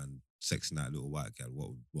black man sexing that little white girl,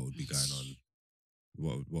 what would be going on?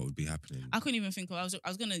 What would be happening? I couldn't even think of. I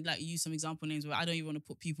was gonna like use some example names, but I don't even want to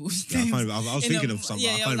put people's names. Yeah, I was thinking of something.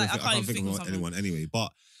 Yeah, I can't think of anyone anyway. But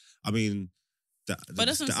I mean, the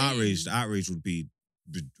outrage would be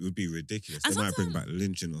ridiculous. They might bring back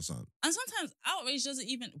lynching or something. And sometimes outrage doesn't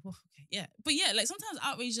even. Well, okay, yeah, but yeah, like sometimes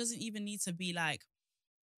outrage doesn't even need to be like.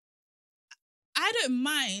 I don't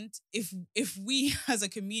mind if we as a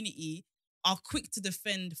community are quick to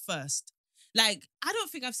defend first. Like, I don't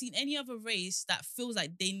think I've seen any other race that feels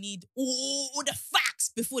like they need all the facts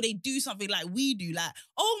before they do something like we do. Like,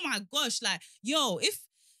 oh my gosh, like, yo, if,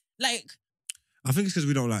 like... I think it's because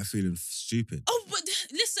we don't like feeling stupid. Oh, but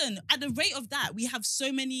listen, at the rate of that, we have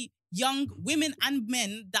so many young women and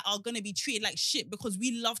men that are going to be treated like shit because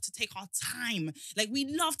we love to take our time. Like,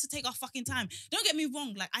 we love to take our fucking time. Don't get me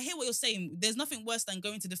wrong. Like, I hear what you're saying. There's nothing worse than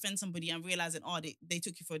going to defend somebody and realizing, oh, they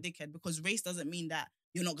took you for a dickhead, because race doesn't mean that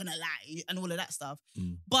you're not going to lie and all of that stuff.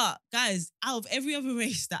 But guys, out of every other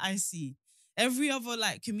race that I see, every other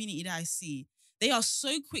like community that I see, they are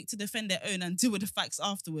so quick to defend their own and deal with the facts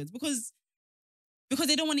afterwards because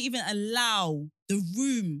they don't want to even allow the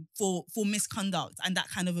room for misconduct and that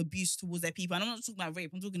kind of abuse towards their people. And I'm not talking about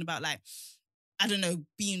rape. I'm talking about, like, I don't know,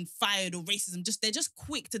 being fired or racism. They're just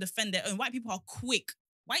quick to defend their own. White people are quick.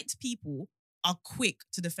 White people are quick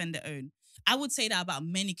to defend their own. I would say that about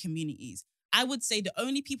many communities. I would say the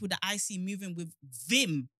only people that I see moving with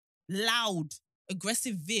vim, loud,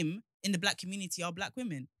 aggressive vim in the black community are black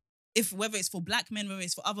women. Whether it's for black men, whether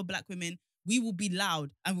it's for other black women, we will be loud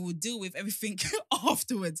and we will deal with everything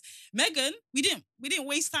afterwards. Megan, we didn't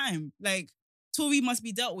waste time. Like, Tory must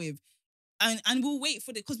be dealt with. And we'll wait for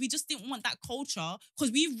it because we just didn't want that culture.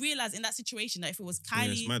 Because we realized in that situation that if it was Kylie,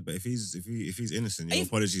 yeah, it's mad. But if he's innocent, your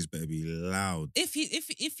apologies better be loud. If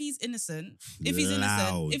he's innocent,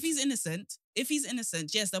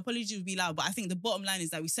 yes, the apology would be loud. But I think the bottom line is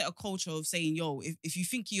that we set a culture of saying, yo, if you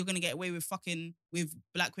think you're gonna get away with fucking with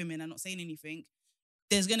black women and not saying anything,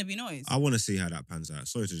 there's going to be noise. I want to see how that pans out.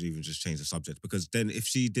 Sorry to even just change the subject, because then if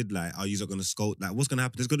she did lie, are you not going to scold? Like, what's going to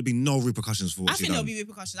happen? There's going to be no repercussions for what she done. I think there'll be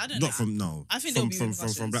repercussions. I don't know. Not from, no. I think there'll be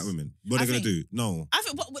repercussions. From black women. What are they going to do? No. I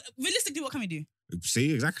think, realistically, what can we do?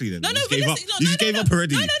 See, exactly then. You just gave up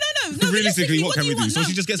already. No. Realistically, what can we do? So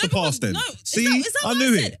she just gets the pass then. See, I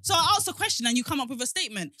knew it. So I asked a question and you come up with a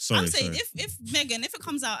statement. I'm saying if Megan, if it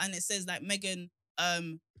comes out and it says like Megan,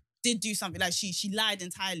 did do something, like she lied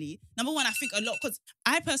entirely. Number one, I think a lot, because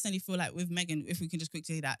I personally feel like with Megan, if we can just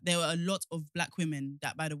quickly say that, there were a lot of black women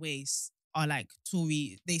that, by the way, are like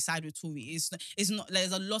Tory, they side with Tory. It's not,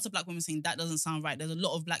 there's a lot of black women saying that doesn't sound right. There's a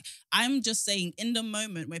lot of black, I'm just saying in the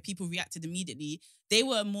moment where people reacted immediately, they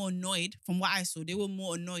were more annoyed, from what I saw, they were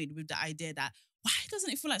more annoyed with the idea that, why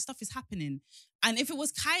doesn't it feel like stuff is happening? And if it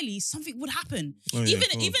was Kylie, something would happen. Even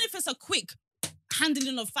if it's a quick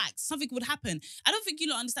handling of facts, something would happen. I don't think you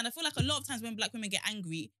lot understand. I feel like a lot of times when black women get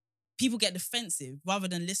angry, people get defensive rather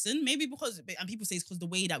than listen. Maybe because, and people say it's because the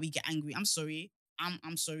way that we get angry. I'm sorry.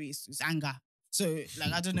 I'm sorry. It's anger. So,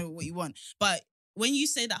 like, I don't know what you want. But when you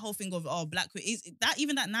say that whole thing of, oh, black,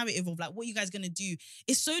 even that narrative of like, what you guys gonna do,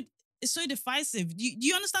 it's so divisive. Do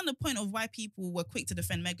you understand the point of why people were quick to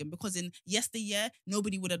defend Meghan? Because in yesteryear,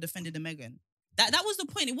 nobody would have defended the Meghan. That was the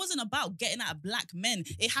point. It wasn't about getting at black men.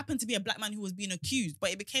 It happened to be a black man who was being accused, but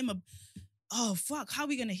it became oh fuck, how are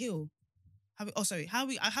we gonna heal? How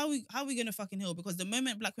are we gonna fucking heal? Because the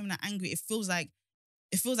moment black women are angry, it feels like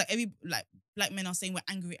black men are saying we're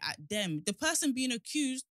angry at them. The person being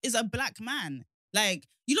accused is a black man. Like,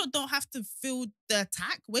 you don't have to feel the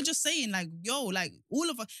attack. We're just saying, like, yo, like, all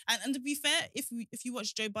of us. And to be fair, if you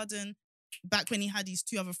watch Joe Budden back when he had these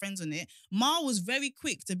two other friends on it, Ma was very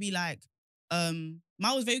quick to be like,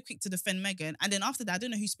 Ma was very quick to defend Meghan, and then after that, I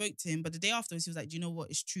don't know who spoke to him, but the day afterwards, he was like, "Do you know what?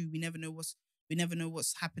 It's true. We never know what's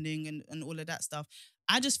happening and all of that stuff."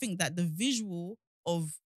 I just think that the visual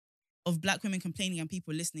of black women complaining and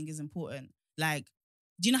people listening is important. Like,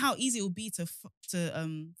 do you know how easy it would be to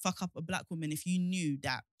fuck up a black woman if you knew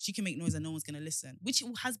that she can make noise and no one's gonna listen, which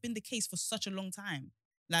has been the case for such a long time.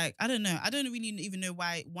 Like, I don't know. I don't really even know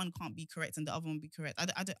why one can't be correct and the other one be correct.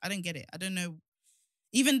 I don't get it. I don't know.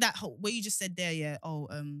 Even that whole, what you just said there, yeah. Oh,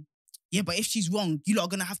 yeah, but if she's wrong, you lot are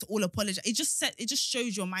gonna have to all apologize. It just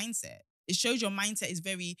shows your mindset. It shows your mindset is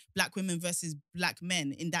very black women versus black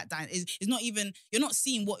men in that. It's not even, you're not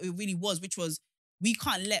seeing what it really was, which was, we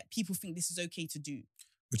can't let people think this is okay to do.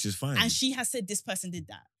 Which is fine. And she has said this person did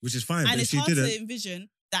that. Which is fine. And it's hard to envision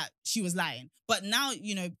that she was lying. But now,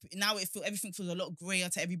 everything feels a lot grayer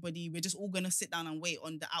to everybody. We're just all going to sit down and wait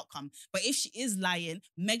on the outcome. But if she is lying,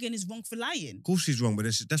 Meghan is wrong for lying. Of course she's wrong, but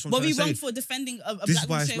that's what I'm trying to say. But we wrong for defending a black woman. This is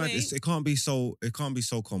why it's mad. It can't be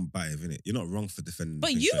so combative, innit? You're not wrong for defending.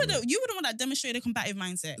 But you were the one that demonstrated a combative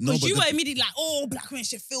mindset. Because you were immediately like, oh, black women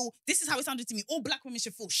should feel, this is how it sounded to me, all black women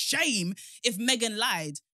should feel shame if Meghan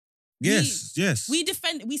lied. Yes. We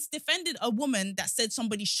defended a woman that said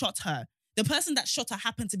somebody shot her. The person that shot her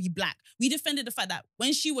happened to be black. We defended the fact that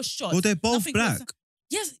when she was shot... Well, they're both black.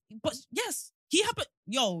 Yes. He happened...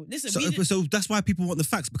 Yo, listen. So that's why people want the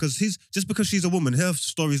facts, because just because she's a woman, her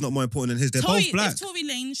story is not more important than his. They're both black. If Tory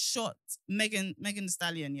Lanez shot Megan Thee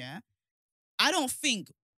Stallion, yeah, I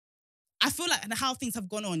feel like how things have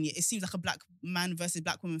gone on, it seems like a black man versus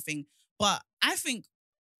black woman thing. But I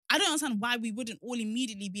don't understand why we wouldn't all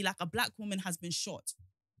immediately be like, a black woman has been shot.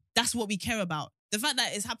 That's what we care about. The fact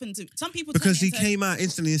that it's happened to some people because he came out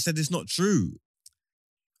instantly and said it's not true.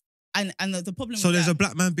 And the problem. So with there's that, a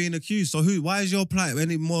black man being accused. So why is your plight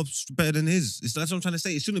any more better than his? That's what I'm trying to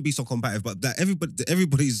say. It shouldn't be so combative, but that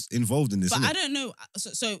everybody's involved in this. But I don't know.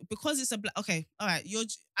 So because it's a black. Okay, all right.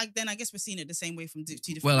 Then I guess we're seeing it the same way from two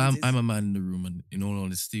different. Well, lenses. I'm a man in the room, and in all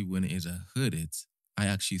honesty, when it is I heard it, I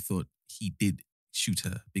actually thought he did shoot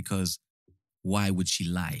her because why would she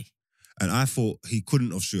lie? And I thought he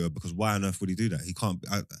couldn't have shot her because why on earth would he do that? He can't.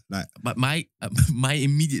 But my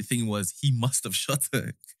immediate thing was he must have shot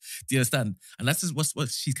her. Do you understand? And that's just what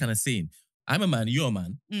she's kind of saying. I'm a man, you're a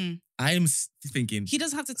man. I am thinking he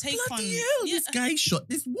doesn't have to take on. Bloody hell, this guy shot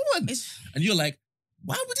this woman, and you're like,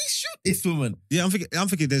 why would he shoot this woman? Yeah, I'm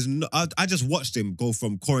thinking. There's no. I just watched him go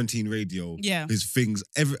from quarantine radio. Yeah, his things,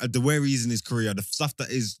 the way he's in his career, the stuff that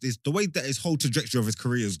is the way that his whole trajectory of his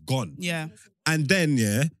career is gone. Yeah, and then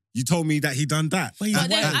you told me that he done that. But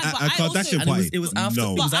Kardashian party. It was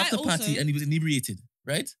after party and he was inebriated,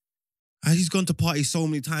 right? And he's gone to parties so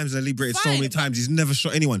many times and inebriated so many times. He's never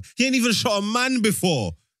shot anyone. He ain't even shot a man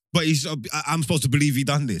before. But I'm supposed to believe he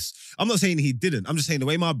done this. I'm not saying he didn't. I'm just saying the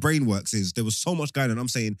way my brain works is there was so much going on. I'm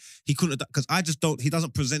saying he couldn't have, because I just don't, he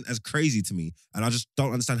doesn't present as crazy to me. And I just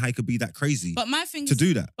don't understand how he could be that crazy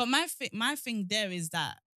do that. But my thing there is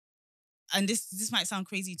that, and this might sound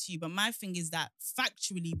crazy to you, but my thing is that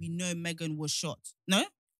factually we know Megan was shot. No?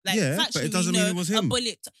 Like, yeah, but it doesn't mean it was him. A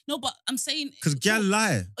bullet. No, but I'm saying... Because gal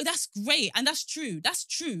lie. That's great, and that's true. That's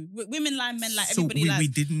true. Women lie, men lie, so everybody lies. We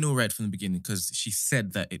didn't know right from the beginning because she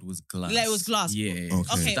said that it was glass. Like it was glass. Yeah.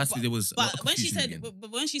 Okay. There was but when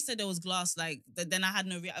she said there was glass, like then I had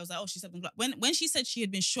no... I was like, oh, she said glass. When she said she had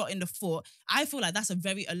been shot in the foot, I feel like that's a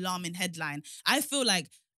very alarming headline. I feel like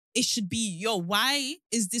it should be, why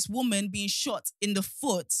is this woman being shot in the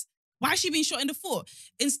foot? Why is she being shot in the foot?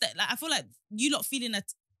 Instead, like I feel like you lot feeling that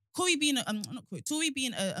Tory being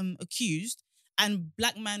accused and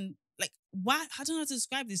black man, like, why? I don't know how to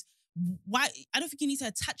describe this. Why? I don't think you need to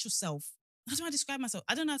attach yourself. How do I describe myself?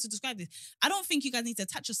 I don't know how to describe this. I don't think you guys need to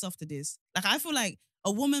attach yourself to this. Like, I feel like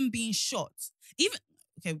a woman being shot, even,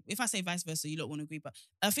 okay, if I say vice versa, you don't want to agree, but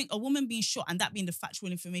I think a woman being shot and that being the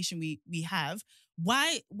factual information we have,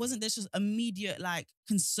 why wasn't there just immediate, like,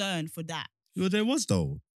 concern for that? Well, there was,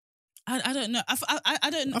 though. I don't know. I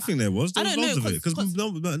don't know. I think there was. There was loads of it. Because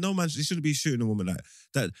no man, he shouldn't be shooting a woman like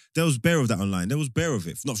that. There was bare of that online. There was bare of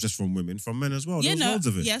it. Not just from women, from men as well. There was loads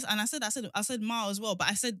of it. Yes, and I said Ma as well. But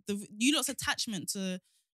I said you lot's attachment to...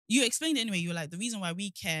 You explained it anyway. You were like, the reason why we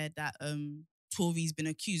care that Tory's been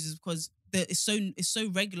accused is because it's so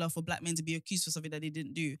regular for black men to be accused for something that they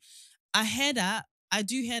didn't do. I hear that. I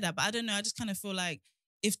do hear that. But I don't know. I just kind of feel like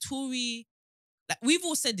if Tory... Like, we've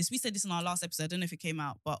all said this. We said this in our last episode. I don't know if it came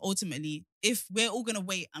out, but ultimately, if we're all gonna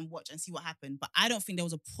wait and watch and see what happened, but I don't think there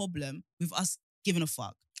was a problem with us giving a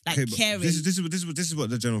fuck, like caring. This is what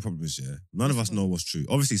the general problem is. Yeah, none of us know what's true.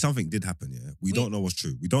 Obviously, something did happen. Yeah, we don't know what's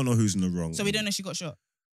true. We don't know who's in the wrong. So we don't know she got shot.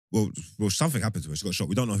 Well, something happened to her. She got shot.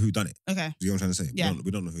 We don't know who done it. Okay. Do you know what I'm trying to say? Yeah.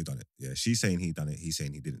 We don't know who done it. Yeah, she's saying he done it. He's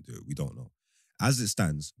saying he didn't do it. We don't know. As it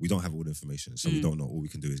stands, we don't have all the information, so we don't know. All we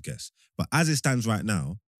can do is guess. But as it stands right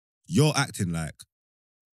now, you're acting like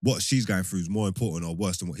what she's going through is more important or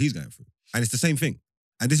worse than what he's going through. And it's the same thing.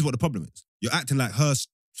 And this is what the problem is. You're acting like her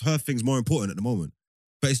thing's more important at the moment.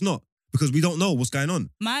 But it's not, because we don't know what's going on.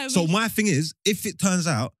 So my thing is, if it turns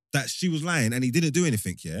out that she was lying and he didn't do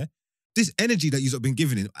anything, yeah, this energy that you've been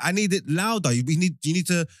giving him, I need it louder. You need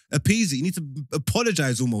to appease it. You need to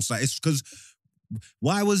apologize almost. Like, it's because...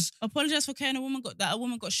 Why was... Apologise for caring a woman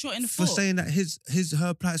got shot in the foot. foot. For saying that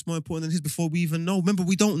her plight is more important than his before we even know. Remember,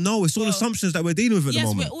 we don't know. It's all assumptions that we're dealing with at the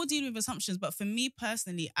moment. Yes, we're all dealing with assumptions. But for me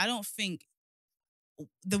personally, I don't think...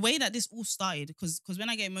 The way that this all started, because when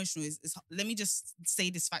I get emotional, is let me just say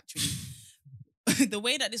this factually. The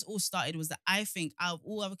way that this all started was that I think out of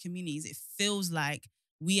all other communities, it feels like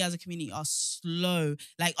we as a community are slow.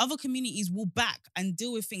 Like, other communities will back and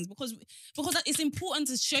deal with things because it's important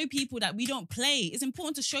to show people that we don't play. It's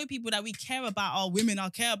important to show people that we care about our women,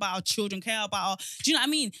 care about our children, care about our... Do you know what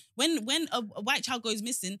I mean? When a white child goes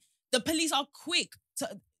missing, the police are quick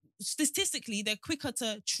to... Statistically, they're quicker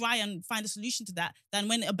to try and find a solution to that than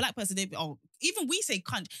when a black person, even we say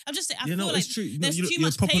cunt. I'm just saying, I feel like it's true. There's too you're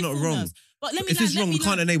much probably not wrong. But if it's wrong, we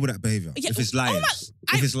can't enable that behaviour. Yeah, if it's lies.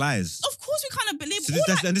 If it's lies. Of course we can't believe. So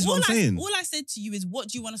this is what I'm saying. All I said to you is, what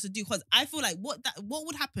do you want us to do? Because I feel like what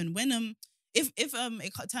would happen when if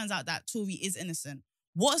it turns out that Tory is innocent,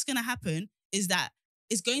 what's going to happen is that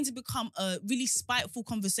it's going to become a really spiteful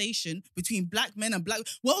conversation between black men and black...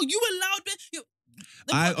 Well, you allowed...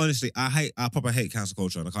 I proper hate cancel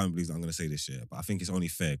culture, and I can't believe that I'm going to say this shit, but I think it's only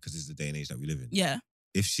fair because it's the day and age that we live in. Yeah.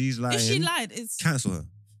 If she's lying, If she lied, it's cancel her.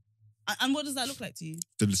 And what does that look like to you?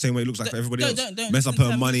 The same way it looks like for everybody else. Don't mess up listen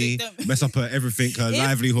her to money, music, mess up her everything, her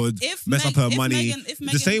livelihood, mess up her money.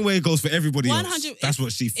 The same way it goes for everybody else. That's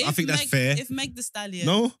what she. I think that's fair. If Meg the Stallion,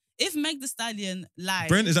 no. If Meg the Stallion lied,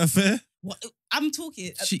 Brent, is that fair? What, I'm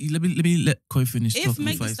talking. Let me let Koi finish. If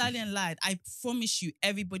Meg the Stallion lied, I promise you,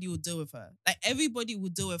 everybody will deal with her. Like everybody will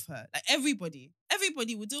deal with her. Like everybody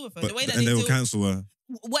will deal with her. The way that they will cancel her.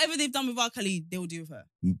 Whatever they've done with R. Kelly, they will do with her.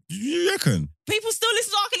 You reckon? People still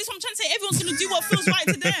listen to R. Kelly, so I'm trying to say everyone's going to do what feels right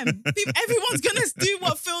to them. Everyone's going to do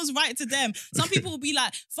what feels right to them. Some people will be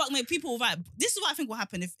like, fuck me, people will write. This is what I think will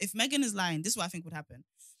happen. If Megan is lying, this is what I think would happen.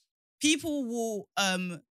 People will,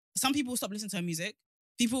 some people will stop listening to her music.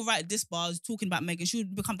 People will write diss bars talking about Megan. She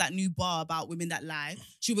would become that new bar about women that lie.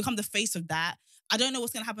 She'll become the face of that. I don't know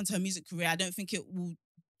what's going to happen to her music career. I don't think it will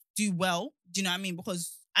do well. Do you know what I mean?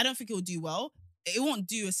 Because I don't think it will do well. It won't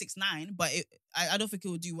do a 6ix9ine, but I don't think it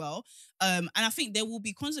will do well. And I think there will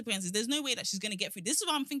be consequences. There's no way that she's going to get through. This is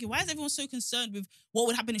what I'm thinking. Why is everyone so concerned with what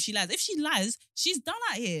would happen if she lies? If she lies, she's done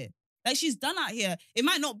out here. Like, she's done out here. It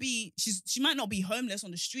might not be, she might not be homeless on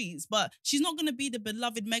the streets, but she's not going to be the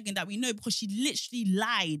beloved Megan that we know because she literally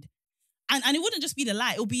lied. And it wouldn't just be the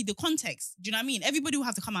lie, it'll be the context. Do you know what I mean? Everybody will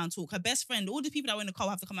have to come out and talk. Her best friend, all the people that were in the car will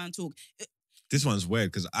have to come out and talk. This one's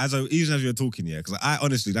weird because even as you're talking, yeah, because I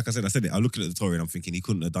honestly, like I said it, I'm looking at the Tory and I'm thinking he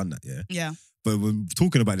couldn't have done that, yeah? Yeah. But when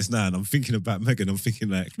talking about this now and I'm thinking about Megan, I'm thinking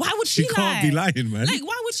like, why would she lie? can't be lying, man. Like,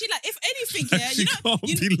 why would she lie? If anything, yeah, you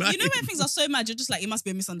know when things are so mad, you're just like, it must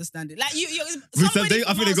be a misunderstanding. Like,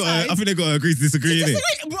 I think they got to agree to disagree, innit?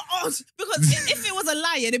 Because if it was a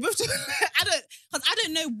lie, they both, I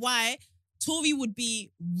don't know why Tory would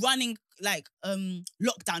be running like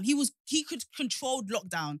lockdown. He could control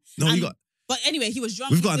lockdown. No, but anyway, he was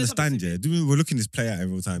drunk. We've got to understand, yeah. We're looking this play out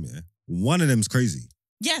every time, yeah. One of them's crazy.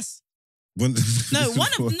 Yes. Literally,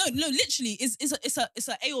 it's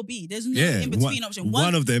a A or B. There's no in between option.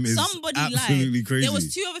 One of them is absolutely lied. crazy. There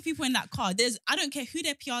was 2 other people in that car. I don't care who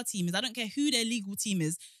their PR team is. I don't care who their legal team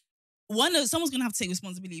is. Someone's gonna have to take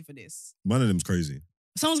responsibility for this. One of them's crazy.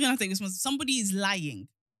 Someone's gonna have to take responsibility. Somebody is lying.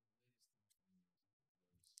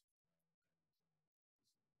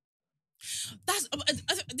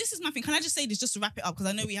 This is my thing. Can I just say this just to wrap it up? Because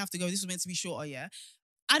I know we have to go. This was meant to be shorter, yeah?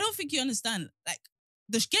 I don't think you understand. Like,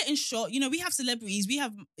 the getting shot, we have celebrities. We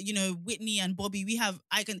have, Whitney and Bobby. We have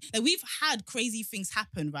we've had crazy things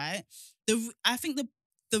happen, right? I think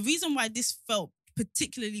the reason why this felt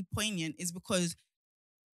particularly poignant is because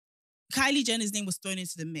Kylie Jenner's name was thrown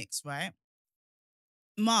into the mix, right?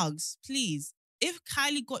 Margs, please, if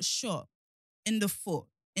Kylie got shot in the foot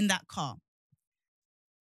in that car,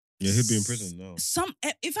 yeah, he'd be in prison now.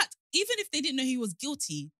 In fact, even if they didn't know he was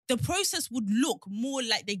guilty, the process would look more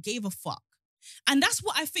like they gave a fuck. And that's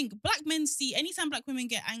what I think black men see. Anytime black women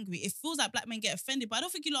get angry, it feels like black men get offended. But I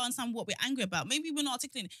don't think you lot understand what we're angry about. Maybe we're not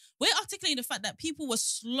articulating. We're articulating the fact that people were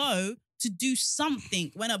slow to do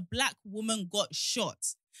something when a black woman got shot.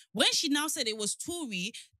 When she now said it was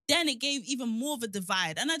Tory, then it gave even more of a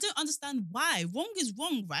divide. And I don't understand why. Wrong is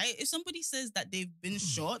wrong, right? If somebody says that they've been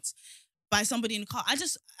shot by somebody in the car,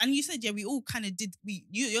 and you said, yeah, we all kind of did.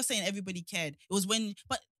 You're saying everybody cared. It was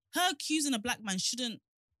but her accusing a black man shouldn't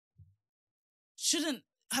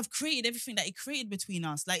have created everything that it created between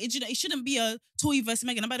us. Like, it shouldn't be a Tory versus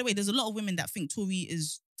Megan. And by the way, there's a lot of women that think Tory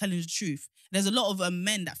is telling the truth. There's a lot of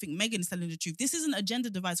men that think Megan is telling the truth. This isn't a gender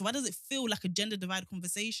divide. So why does it feel like a gender divide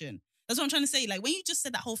conversation? That's what I'm trying to say. Like, when you just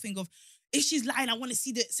said that whole thing of, if she's lying, I want to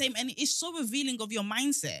see the same. And it's so revealing of your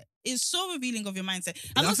mindset. It's so revealing of your mindset.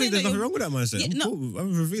 I think there's nothing wrong with that mindset.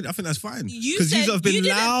 Yeah, I think that's fine. Because you have been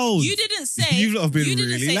loud. You didn't say. You have been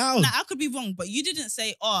really loud. Now, I could be wrong, but you didn't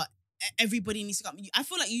say, everybody needs to come. I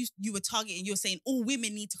feel like you were targeting, you're saying all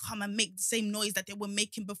women need to come and make the same noise that they were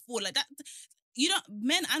making before. Like that,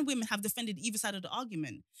 men and women have defended either side of the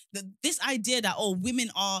argument. This idea that, women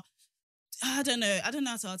are, I don't know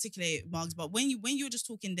how to articulate it, Margs, but when you were just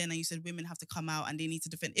talking then and you said women have to come out and they need to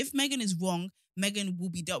defend. If Megan is wrong, Megan will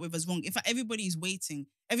be dealt with as wrong. In fact, everybody is waiting.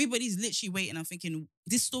 Everybody's literally waiting and thinking,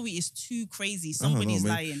 this story is too crazy. Somebody's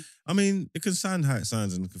lying. I mean, it can sound how it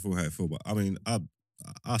sounds and it can feel how it feels, but I mean,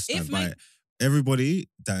 I stand by it. Everybody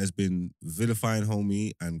that has been vilifying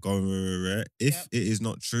homie and going if it is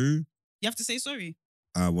not true, you have to say sorry.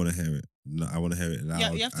 I want to hear it. No, I want to hear it loud.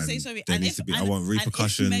 Yeah, you have to say sorry. I want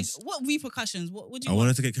repercussions. What repercussions? What do you I want?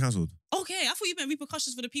 want it to get cancelled. Okay, I thought you meant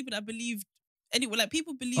repercussions for the people that believe. Anyway, like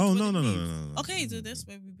people believe. Oh, no. Okay, so that's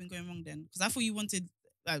where we've been going wrong then. Because I thought you wanted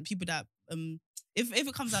people that if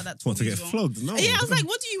it comes out that Want to Tory's get wrong. flogged? No. Yeah, I was like,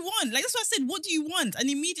 what do you want? Like, that's what I said. What do you want? And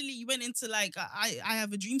immediately you went into like, I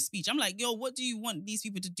have a dream speech. I'm like, yo, what do you want these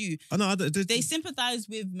people to do? I know. They sympathized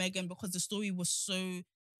with Meghan because the story was so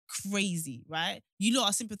crazy, right? You lot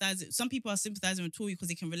are sympathizing. Some people are sympathizing with Tory because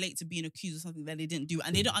they can relate to being accused of something that they didn't do,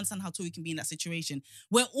 and they don't understand how Tory can be in that situation.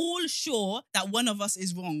 We're all sure that one of us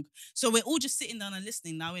is wrong, so we're all just sitting down and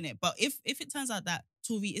listening now, innit? But if it turns out that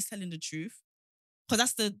Tory is telling the truth,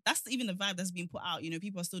 because that's even the vibe that's being put out. You know,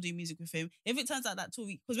 people are still doing music with him. If it turns out that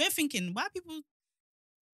Tory, because we're thinking, why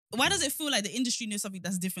does it feel like the industry knows something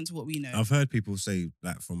that's different to what we know? I've heard people say,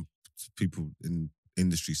 like, from people in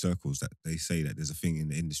industry circles, that they say that there's a thing in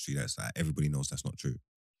the industry that's like everybody knows that's not true.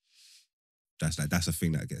 That's a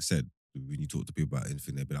thing that gets said when you talk to people about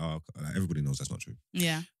anything. They'll be like, oh, like, everybody knows that's not true.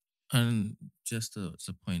 Yeah. And just a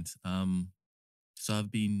point. So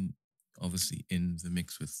I've been obviously in the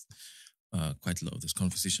mix with quite a lot of this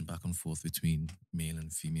conversation back and forth between male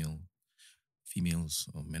and females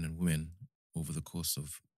or men and women over the course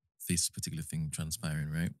of this particular thing transpiring,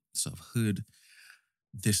 right? So I've heard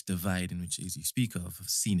this divide in which, as you speak of, I've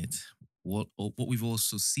seen it. What we've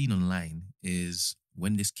also seen online is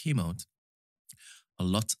when this came out, a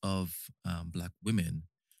lot of black women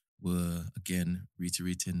were again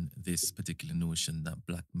reiterating this particular notion that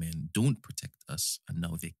black men don't protect us and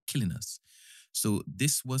now they're killing us. So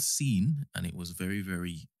this was seen and it was very,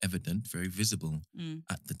 very evident, very visible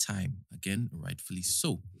at the time. Again, rightfully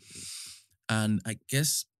so. And I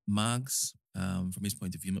guess Mags, from his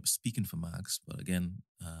point of view, I'm not speaking for Mags, but again,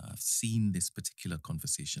 I've seen this particular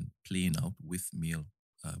conversation playing out with male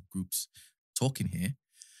groups talking here,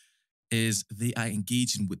 is they are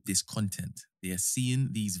engaging with this content. They are seeing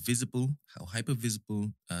these visible, how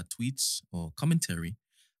hyper-visible tweets or commentary,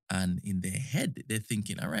 and in their head, they're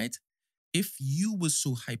thinking, all right, if you were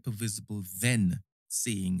so hyper-visible then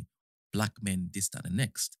saying black men this, that, and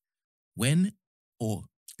next, when or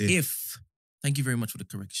if, thank you very much for the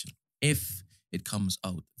correction, if it comes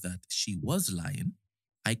out that she was lying,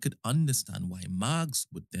 I could understand why Margs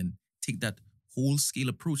would then take that whole scale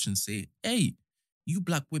approach and say, hey, you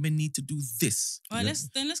black women need to do this. All right, let's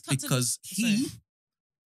cut because he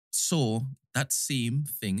saw that same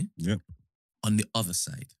thing on the other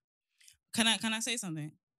side. Can I say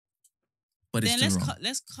something? But then it's wrong.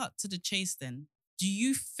 let's cut to the chase then. Do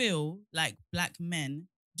you feel like black men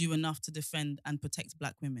do enough to defend and protect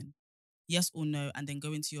black women? Yes or no? And then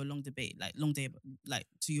go into your long day,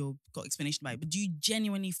 to your got explanation about it. But do you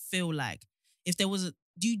genuinely feel like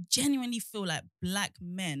do you genuinely feel like black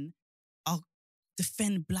men are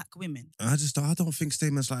defend black women? I don't think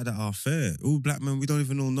statements like that are fair. All black men, we don't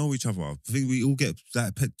even all know each other. I think we all get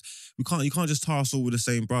that. You can't just tar us all with the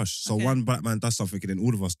same brush. So one black man does something and then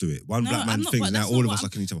all of us do it. One black man thinks and now all of us are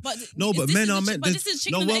killing each other. But men are men.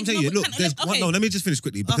 No, what I'm telling you, look, let me just finish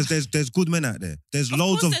quickly because there's good men out there. There's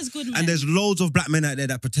loads of good men. And there's loads of black men out there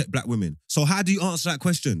that protect black women. So how do you answer that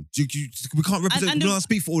question? We can't represent. We don't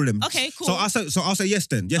speak for all of them. Okay, cool. So I'll say yes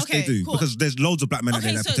then. Yes, they do because there's loads of black men out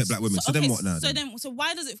there that protect black women. So then what now? So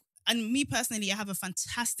why does it? And me personally, I have a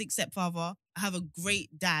fantastic stepfather. I have a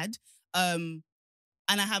great dad. And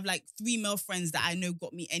I have like 3 male friends that I know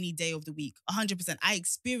got me any day of the week. 100%. I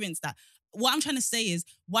experienced that. What I'm trying to say is,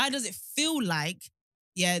 why does it feel like,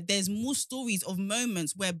 there's more stories of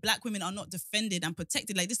moments where black women are not defended and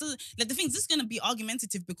protected? Like this doesn't, like the things, this is going to be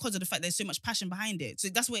argumentative because of the fact there's so much passion behind it. So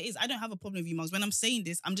that's what it is. I don't have a problem with you, Mugs. When I'm saying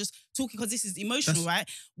this, I'm just talking because this is emotional, right?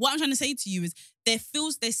 What I'm trying to say to you is,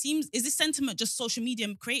 is this sentiment just social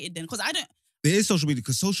media created then? Because I don't. It is social media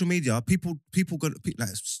because social media, people like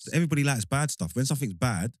everybody likes bad stuff. When something's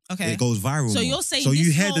bad, it goes viral. So more. You're saying so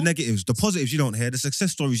you hear the negatives, the positives you don't hear, the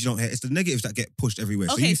success stories you don't hear. It's the negatives that get pushed everywhere.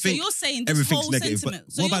 Okay, so you're saying this everything's whole negative. sentiment.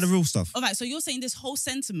 But what about the real stuff? All right, so you're saying this whole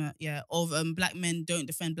sentiment, of black men don't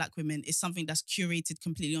defend black women is something that's curated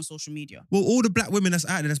completely on social media. Well, all the black women that's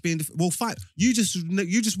out there that's being fight. You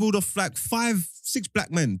just ruled off like 5, 6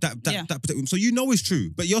 black men that protect women. So you know it's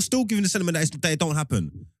true, but you're still giving the sentiment that it don't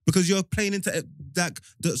happen because you're playing into like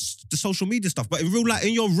the social media stuff. But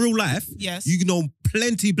in your real life, you know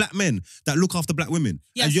plenty black men that look after black women,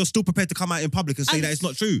 and you're still prepared to come out in public and say that it's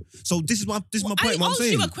not true. So this is my point. What I'm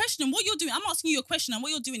saying. You a question. What you're doing? I'm asking you a question, and what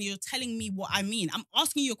you're doing, you're telling me what I mean. I'm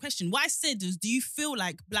asking you a question. What I said is, do you feel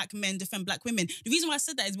like black men defend black women? The reason why I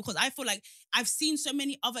said that is because I feel like I've seen so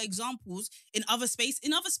many other examples in other spaces.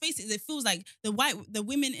 In other spaces, it feels like the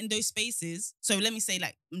women in those spaces. So let me say,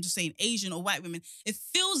 like, I'm just saying Asian or white women. It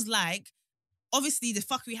feels like, obviously the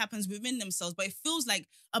fuckery happens within themselves, but it feels like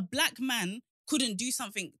a black man couldn't do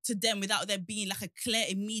something to them without there being like a clear,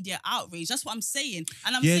 immediate outrage. That's what I'm saying.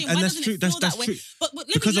 And I'm Yeah, saying, and why that's doesn't true. it feel That's that way? true. But let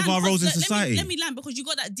Because me of land, our roles in let me- society. Let me land, because you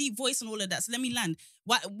got that deep voice and all of that. So let me land.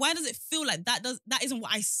 Why does it feel like that isn't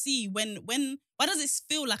what I see when why does it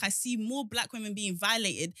feel like I see more black women being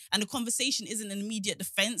violated and the conversation isn't an immediate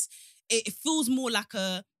defense? It feels more like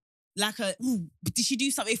a ooh, did she do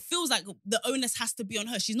something? It feels like the onus has to be on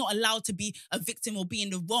her. She's not allowed to be a victim or be in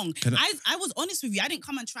the wrong. I was honest with you. I didn't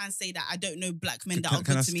come and try and say that I don't know black men that are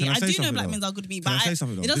good to me. I do know black men that are good to me, but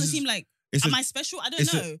it doesn't seem like, am I special? I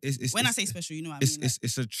don't know. When I say special, you know what I mean?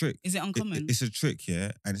 It's a trick. Is it uncommon? It's a trick,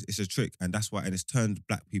 yeah, and it's a trick, and that's why, and it's turned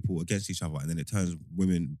black people against each other, and then it turns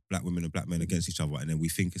black women and black men against each other, and then we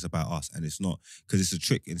think it's about us, and it's not, because it's a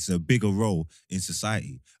trick. It's a bigger role in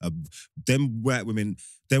society. Them white women,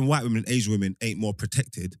 Asian women ain't more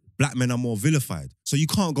protected. Black men are more vilified, so you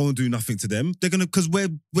can't go and do nothing to them. They're gonna, because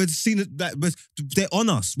we're seen that they're on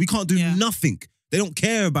us. We can't do nothing. They don't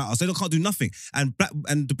care about us. They can't do nothing. And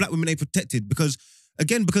the black women ain't protected because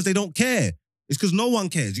they don't care. It's because no one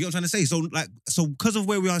cares. You know what I'm trying to say? So because of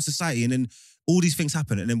where we are in society, and then all these things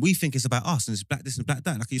happen, and then we think it's about us, and it's black this and black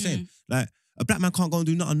that. Like you're saying, like a black man can't go and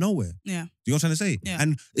do nothing nowhere. Yeah. You know what I'm trying to say? Yeah.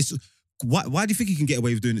 And it's why do you think he can get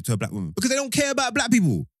away with doing it to a black woman? Because they don't care about black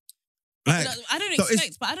people. Like,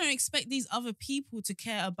 I don't expect these other people to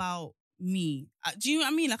care about me. Do you know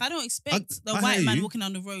what I mean? Like, I don't expect the white man walking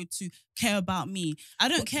down the road to care about me. I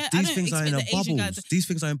don't care. These I don't things expect are in the Asian bubbles. guys. These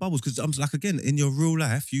things are in bubbles, because I'm like, again, in your real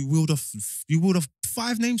life, you wheeled off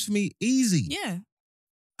 5 names for me easy. Yeah.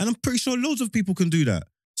 And I'm pretty sure loads of people can do that.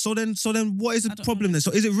 So then what is the problem then?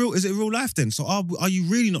 So is it real life then? So are you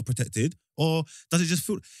really not protected? Or does it just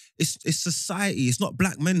feel it's society? It's not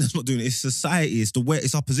black men that's not doing it. It's society. It's the way,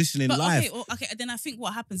 it's our position in life. Okay. Then I think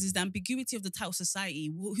what happens is the ambiguity of the title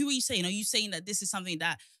society. Who are you saying? Are you saying that this is something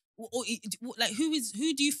that, like, who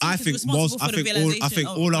do you think is responsible for the realization? I think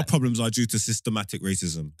all our problems are due to systematic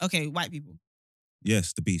racism. Okay, white people.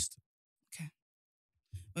 Yes, the beast. Okay.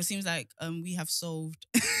 Well, it seems like we have solved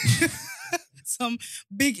some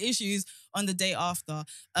big issues on the day after.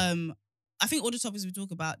 I think all the topics we talk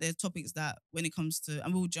about, they're topics that when it comes to,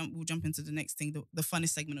 and we'll jump into the next thing, the funnest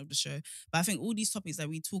segment of the show. But I think all these topics that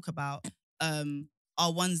we talk about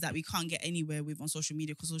are ones that we can't get anywhere with on social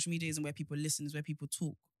media, because social media isn't where people listen, it's where people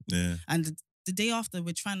talk. Yeah. And the day after,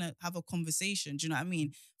 we're trying to have a conversation. Do you know what I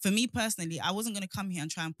mean? For me personally, I wasn't going to come here and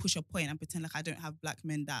try and push a point and pretend like I don't have black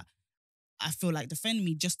men that I feel like defend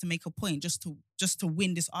me just to make a point, just to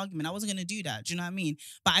win this argument. I wasn't going to do that. Do you know what I mean?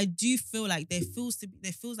 But I do feel like there feels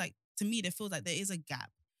like there is a gap.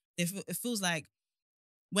 It feels like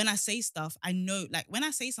when I say stuff, I know, like when I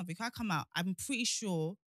say something, if I come out, I'm pretty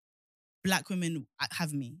sure black women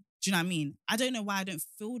have me. Do you know what I mean? I don't know why I don't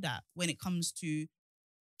feel that when it comes to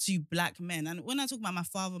black men. And when I talk about my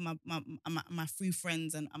father, my 3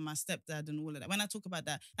 friends and my stepdad and all of that, when I talk about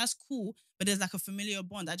that, that's cool, but there's like a familiar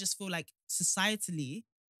bond. I just feel like societally,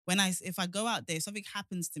 if I go out there, if something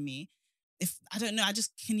happens to me, I don't know, I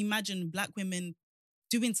just can imagine black women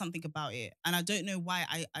doing something about it. And I don't know why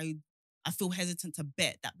I feel hesitant to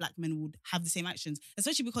bet that black men would have the same actions,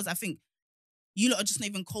 especially because I think you lot are just not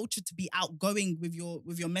even cultured to be outgoing with your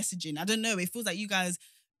messaging. I don't know. It feels like you guys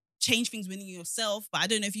change things within yourself, but I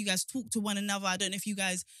don't know if you guys talk to one another. I don't know if you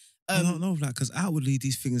guys. I don't know, like, because outwardly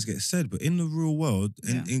these things get said, but in the real world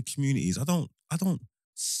and in communities, I don't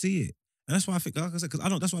see it, and that's why I think, like I said, because I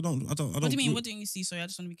don't. That's why I don't. What do you mean? What don't you see? Sorry, I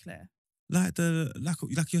just want to be clear. Like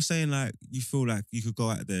like you're saying, like you feel like you could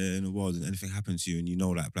go out there in the world and anything happens to you, and you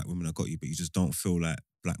know, like black women have got you, but you just don't feel like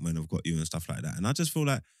black men have got you and stuff like that. And I just feel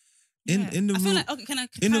like in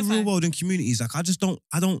the real world and communities, like I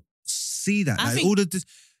don't see that. Like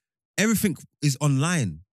everything is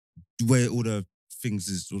online, where all the things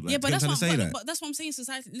is. Like, yeah, but that's what I'm saying.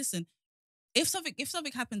 Society, listen. If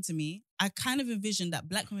something happened to me, I kind of envision that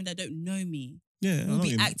black women that don't know me will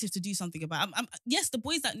be active to do something about it. Yes, the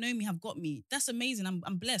boys that know me have got me. That's amazing.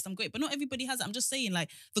 I'm blessed. I'm great. But not everybody has it. I'm just saying, like,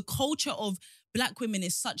 the culture of black women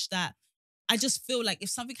is such that I just feel like if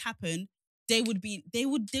something happened, they would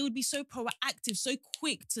be so proactive, so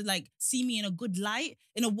quick to like see me in a good light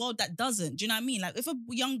in a world that doesn't. Do you know what I mean? Like if a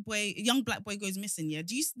young black boy goes missing, yeah,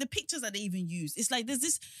 do you see the pictures that they even use? It's like there's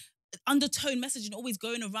this undertone messaging always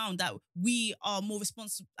going around that we are more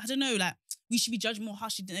responsible. I don't know, like we should be judged more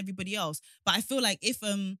harshly than everybody else. But I feel like if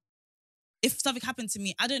something happened to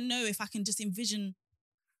me, I don't know if I can just envision.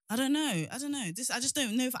 I don't know. I just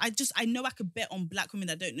don't know if I know I could bet on black women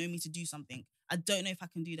that don't know me to do something. I don't know if I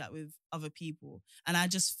can do that with other people. And I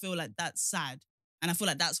just feel like that's sad. And I feel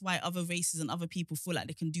like that's why other races and other people feel like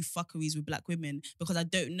they can do fuckeries with black women, because I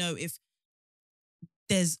don't know if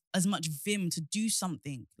there's as much vim to do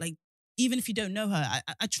something. Like, even if you don't know her,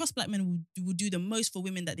 I trust black men will do the most for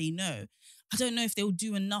women that they know. I don't know if they'll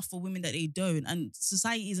do enough for women that they don't. And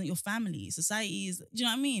society isn't your family. Society is, do you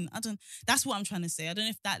know what I mean? That's what I'm trying to say. I don't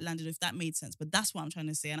know if that landed, if that made sense, but that's what I'm trying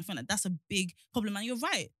to say. And I feel like that's a big problem. And you're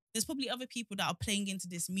right. There's probably other people that are playing into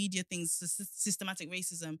this media thing, systematic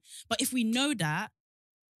racism. But if we know that,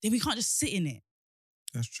 then we can't just sit in it.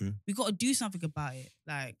 That's true. We got to do something about it.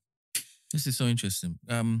 Like, This is so interesting.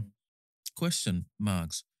 Question,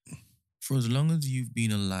 Marks. For as long as you've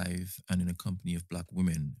been alive and in a company of black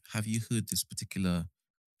women, have you heard this particular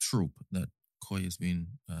trope that Koi has been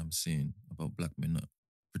saying about black men not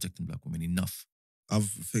protecting black women enough? I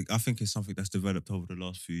think it's something that's developed over the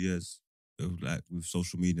last few years. Like with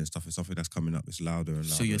social media and stuff, it's something that's coming up. It's louder and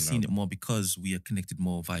louder. So you're seeing it more because we are connected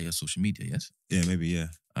more via social media, yes? Yeah, maybe, yeah.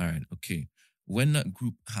 All right, okay. When that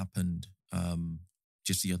group happened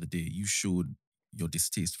just the other day, you showed your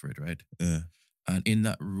distaste for it, right? Yeah. And in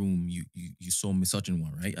that room, you saw misogyny,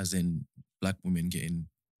 right? As in black women getting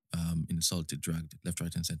insulted, dragged left,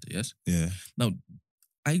 right, and center, yes? Yeah. Now,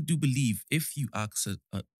 I do believe if you ask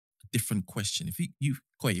a different question, if it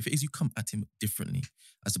is you come at him differently,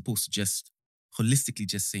 as opposed to just holistically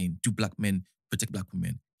just saying, do black men protect black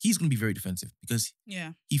women? He's going to be very defensive because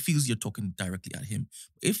he feels you're talking directly at him.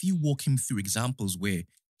 If you walk him through examples where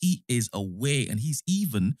he is aware and he's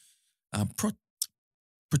even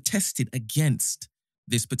protested against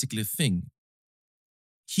this particular thing,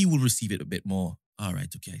 he will receive it a bit more. All right,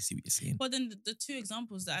 okay, I see what you're saying. But then the two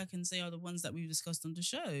examples that I can say are the ones that we've discussed on the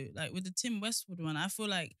show. Like with the Tim Westwood one, I feel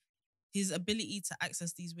like his ability to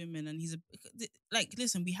access these women and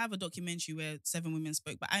listen, we have a documentary where 7 women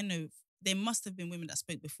spoke, but I know there must have been women that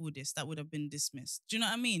spoke before this that would have been dismissed. Do you know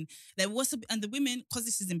what I mean? And the women, because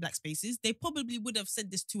this is in black spaces, they probably would have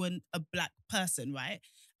said this to a black person, right?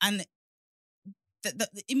 And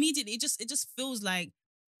immediately it just feels like,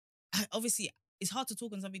 obviously it's hard to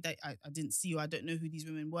talk on something that I didn't see or I don't know who these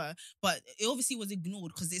women were, but it obviously was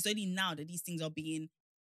ignored because it's only now that these things are being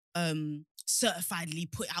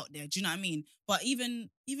certifiedly put out there. Do you know what I mean? But even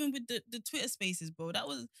with the Twitter spaces, bro, that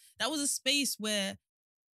was a space where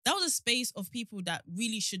that was a space of people that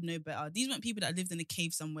really should know better. These weren't people that lived in a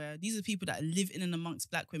cave somewhere. These are people that live in and amongst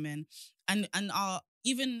black women and our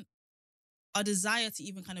desire to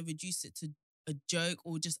even kind of reduce it to a joke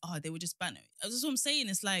or just they were just banter. That's what I'm saying.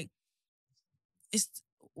 It's like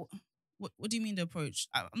what do you mean the approach?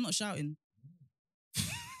 I'm not shouting.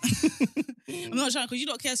 I'm not shouting because you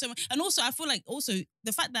don't care so much. And also I feel like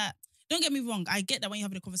the fact that, don't get me wrong, I get that when you're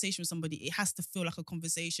having a conversation with somebody, it has to feel like a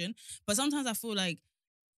conversation. But sometimes I feel like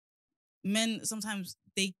men, sometimes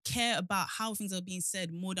they care about how things are being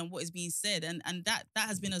said more than what is being said, and that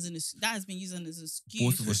has been used as an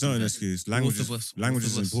excuse. It's not an excuse. Language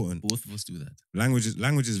is important. Both of us do that.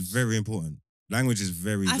 Language is very important. Language is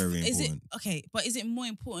very important. But is it more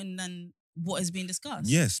important than what is being discussed?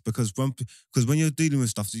 Yes, because when you're dealing with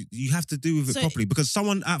stuff, you have to deal with it properly. Because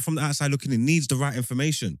someone from the outside looking in needs the right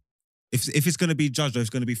information. If it's going to be judged or it's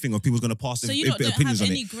going to be thing or people's going to pass opinions on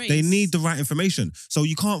it, they need the right information. So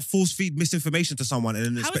you can't force feed misinformation to someone.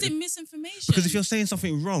 How is it misinformation? Because if you're saying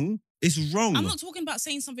something wrong, it's wrong. I'm not talking about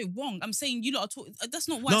saying something wrong. I'm saying you lot are talking. That's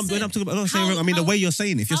not what I said. I'm not saying wrong. I mean the way you're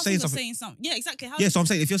saying it. If you're saying something, yeah, exactly. So I'm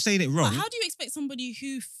saying if you're saying it wrong, but how do you expect somebody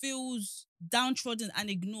who feels downtrodden and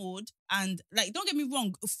ignored and don't get me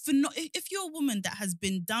wrong, if you're a woman that has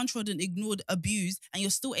been downtrodden, ignored, abused, and you're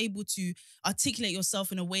still able to articulate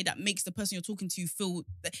yourself in a way that makes the person you're talking to feel,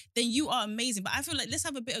 then you are amazing. But I feel like let's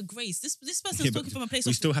have a bit of grace. This person's talking from a place of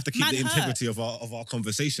we still have to keep the integrity of our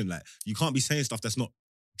conversation. Like you can't be saying stuff that's not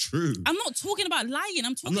true. I'm not talking about lying.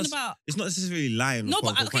 I'm talking about... It's not necessarily lying. No,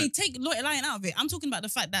 but okay, take lying out of it. I'm talking about the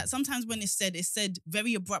fact that sometimes when it's said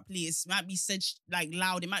very abruptly. It might be said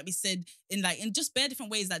loud. It might be said in just bare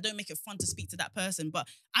different ways that don't make it fun to speak to that person. But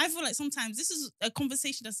I feel like sometimes this is a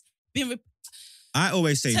conversation that's being... I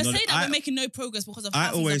always say... we're making no progress because of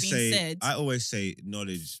how things are being said. I always say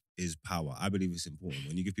knowledge is power. I believe it's important.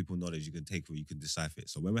 When you give people knowledge, you can take it, you can decipher it.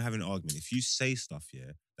 So when we're having an argument, if you say stuff,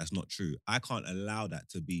 that's not true, I can't allow that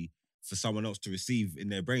to be for someone else to receive in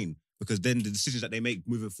their brain, because then the decisions that they make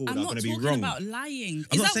moving forward are going to be wrong. I'm not talking about lying.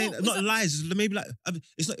 I'm not saying lies. Maybe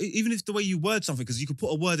it's not even if the way you word something, because you can put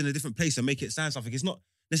a word in a different place and make it sound something. It's not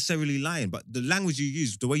necessarily lying, but the language you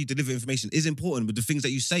use, the way you deliver information is important with the things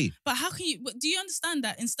that you say. But how can you? Do you understand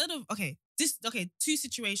that instead of two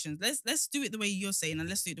situations? Let's do it the way you're saying, and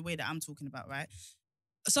let's do it the way that I'm talking about. Right?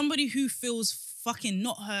 Somebody who feels fucking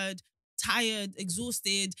not heard, tired,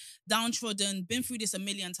 exhausted, downtrodden, been through this a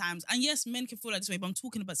million times. And yes, men can feel like this way, but I'm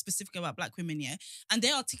talking about specifically about black women, and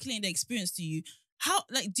they're articulating their experience to you. How,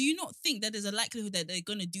 like, do you not think that there's a likelihood that they're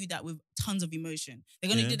going to do that with tons of emotion?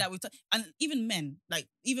 They're going to do that with, and even men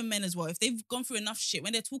as well. If they've gone through enough shit,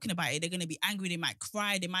 when they're talking about it, they're going to be angry. They might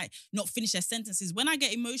cry. They might not finish their sentences. When I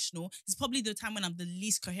get emotional, it's probably the time when I'm the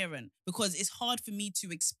least coherent because it's hard for me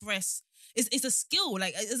to express. It's a skill.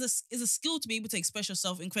 Like, it's a skill to be able to express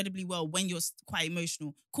yourself incredibly well when you're quite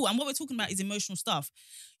emotional. Cool. And what we're talking about is emotional stuff.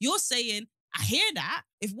 You're saying, I hear that.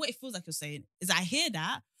 If what it feels like you're saying is, I hear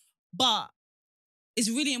that, but it's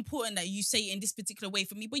really important that you say it in this particular way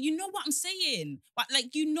for me. But you know what I'm saying. But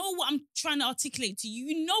like, you know what I'm trying to articulate to you.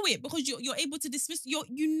 You know it because you're able to dismiss.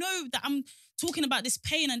 You know that I'm talking about this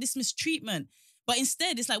pain and this mistreatment. But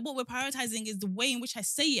instead, it's like what we're prioritizing is the way in which I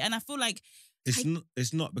say it. And I feel like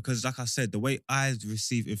it's not because, like I said, the way I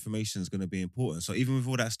receive information is going to be important. So even with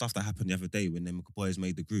all that stuff that happened the other day when them boys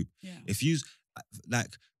made the group, if you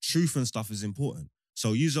like truth and stuff is important.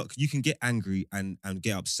 So you can get angry and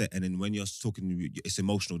get upset, and then when you're talking, it's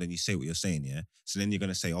emotional. Then you say what you're saying, yeah. So then you're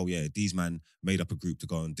gonna say, "Oh yeah, these man made up a group to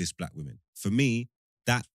go and diss black women." For me,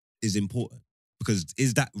 that is important because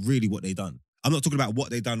is that really what they done? I'm not talking about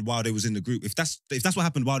what they done while they was in the group. If that's what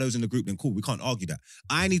happened while they was in the group, then cool. We can't argue that.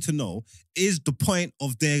 I need to know: is the point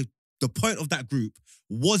of that group,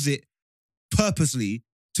 was it purposely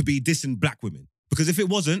to be dissing black women? Because if it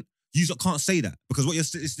wasn't, you can't say that because what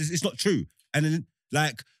it's not true. And then,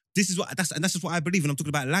 like, that's just what I believe, and I'm talking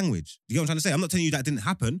about language. You get what I'm trying to say? I'm not telling you that didn't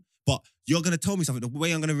happen, but you're going to tell me something. The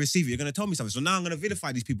way I'm going to receive it, you're going to tell me something. So now I'm going to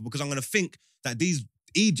vilify these people because I'm going to think that these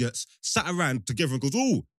idiots sat around together and goes,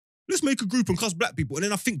 "Oh, let's make a group and cuss black people," and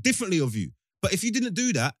then I think differently of you. But if you didn't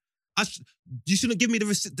do that, you shouldn't give me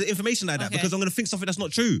the information like that because I'm going to think something that's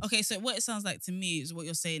not true. Okay, so what it sounds like to me is what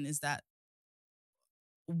you're saying is that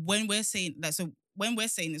when we're saying that, when we're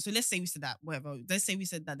saying this, so let's say we said that, whatever. Let's say we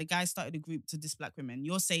said that the guy started a group to diss black women.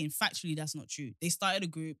 You're saying factually that's not true. They started a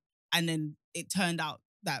group and then it turned out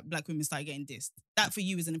that black women started getting dissed. That for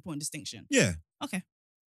you is an important distinction. Yeah. Okay.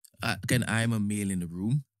 Again, I'm a male in the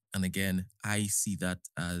room. And again, I see that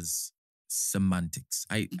as semantics.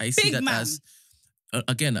 I see that as,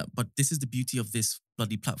 again, but this is the beauty of this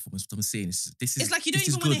bloody platform, is what I'm saying. It's like you don't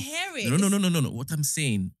even want to hear it. No. What I'm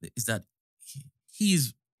saying is that he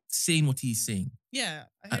is saying what he's saying. Yeah.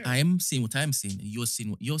 I am saying what I'm saying, and you're saying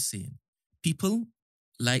what you're saying. People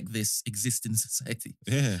like this exist in society.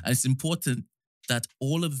 Yeah. And it's important that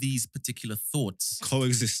all of these particular thoughts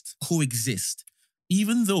coexist.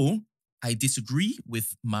 Even though I disagree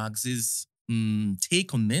with Marx's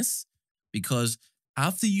take on this, because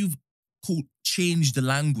after you've changed the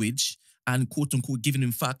language and quote unquote given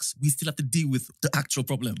him facts, we still have to deal with the actual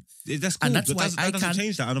problem. That's cool. And that's why that doesn't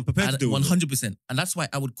change that, and I'm prepared to do it. 100%. And that's why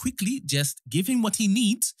I would quickly just give him what he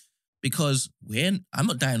needs, because I'm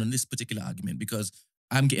not dying on this particular argument because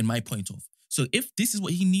I'm getting my point off. So if this is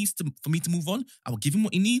what he needs for me to move on, I will give him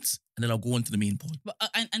what he needs, and then I'll go on to the main point. But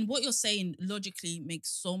and what you're saying logically makes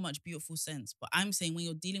so much beautiful sense. But I'm saying when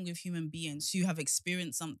you're dealing with human beings who have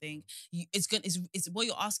experienced something, it's what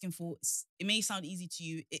you're asking for. It may sound easy to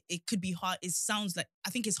you. It could be hard. It sounds like, I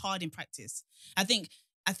think it's hard in practice. I think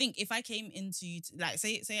if I came into, like,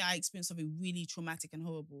 say I experienced something really traumatic and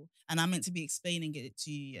horrible and I'm meant to be explaining it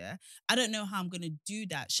to you, yeah? I don't know how I'm going to do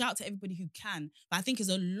that. Shout out to everybody who can, but I think it's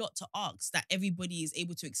a lot to ask that everybody is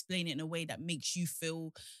able to explain it in a way that makes you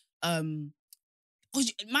feel... my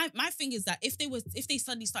thing is that if they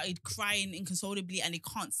suddenly started crying inconsolably and they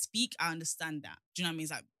can't speak, I understand that. Do you know what I mean?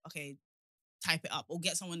 It's like, okay, type it up or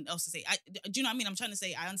get someone else to say. Do you know what I mean? I'm trying to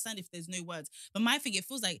say, I understand if there's no words. But my thing, it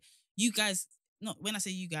feels like you guys... Not when I say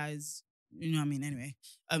you guys, you know what I mean. Anyway,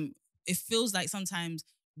 it feels like sometimes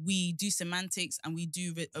we do semantics and we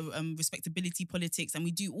do respectability politics and we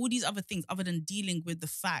do all these other things other than dealing with the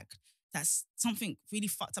fact that something really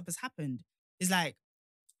fucked up has happened. It's like,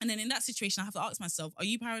 and then in that situation, I have to ask myself: are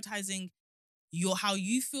you prioritizing how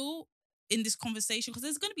you feel in this conversation? Because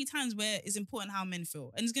there's going to be times where it's important how men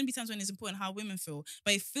feel, and there's going to be times when it's important how women feel.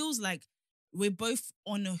 But it feels like we're both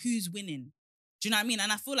on who's winning. Do you know what I mean?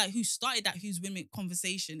 And I feel like who started that who's women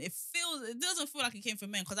conversation, it doesn't feel like it came from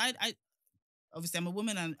men. Because I obviously I'm a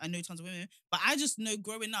woman and I know tons of women, but I just know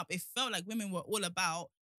growing up, it felt like women were all about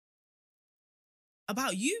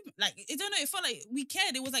you. Like, I don't know, it felt like we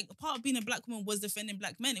cared. It was like part of being a black woman was defending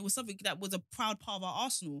black men. It was something that was a proud part of our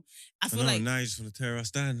arsenal. I feel like now you just want to tear us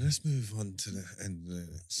down. Let's move on to the end of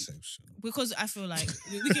the section. Because I feel like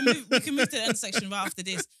we can move to the end section right after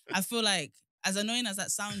this. I feel like, as annoying as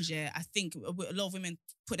that sounds, yeah, I think a lot of women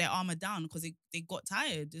put their armor down because they got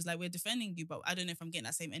tired. It's like, we're defending you, but I don't know if I'm getting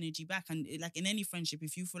that same energy back. And like in any friendship,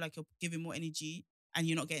 if you feel like you're giving more energy and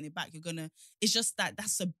you're not getting it back, it's just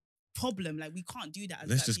that's problem. Like we can't do that. As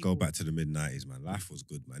Let's black just people. go back to the mid-90s, man. Life was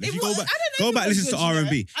good, man. It If you was- go back, I don't know if it was listen to good, you know?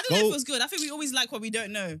 R&B. I don't know if it was good. I think we always like what we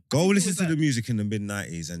don't know. Go I think it listen was to the like- music in the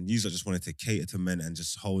mid-90s, and you just wanted to cater to men and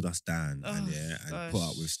just hold us down, Oh, and put up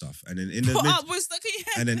gosh. with stuff. And then in the Put mid, up with stuff.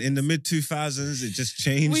 and then in the mid 2000s, it just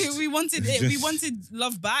changed. We wanted it. We Just- wanted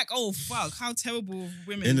love back. Oh fuck! How terrible of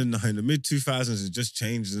women. in the mid 2000s, it just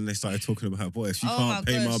changed, and they started talking about, boy, if you Oh can't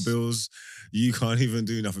my pay my gosh. bills, you can't even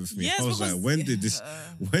do nothing for me. Yes, I was because- like,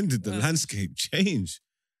 when did the landscape change?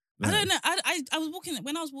 I Like, don't know. I was walking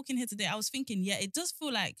when I was walking here today. I was thinking, yeah, it does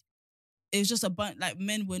feel like it was just a bunch like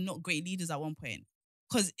men were not great leaders at one point.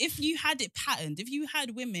 Because if you had it patterned, if you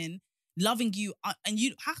had women loving you, and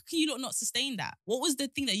you, how can you not sustain that? What was the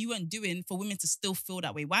thing that you weren't doing for women to still feel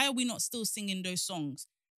that way? Why are we not still singing those songs?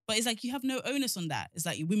 But it's like you have no onus on that. It's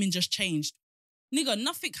like women just changed. Nigga,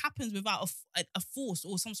 nothing happens without a force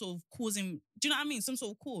or some sort of causing. Do you know what I mean? Some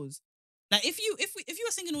sort of cause. Like if you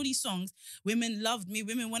were singing all these songs, women loved me,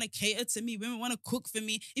 women want to cater to me, women want to cook for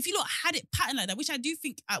me. If you lot had it patterned like that, which I do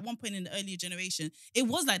think at one point in the earlier generation, it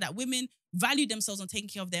was like that. Women valued themselves on taking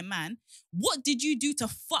care of their man. What did you do to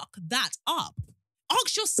fuck that up?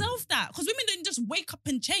 Ask yourself that. Because women didn't just wake up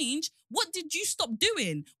and change. What did you stop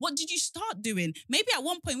doing? What did you start doing? Maybe at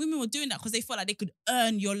one point women were doing that because they felt like they could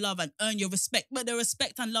earn your love and earn your respect, but the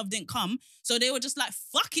respect and love didn't come. So they were just like,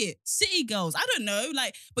 fuck it, city girls. I don't know.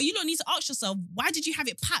 Like, but you don't need to ask yourself, why did you have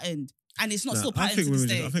it patterned? And it's not still I patterned think to this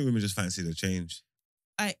women day. I think women just fancy the change.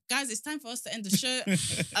 All right, guys, it's time for us to end the show.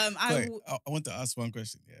 I want to ask one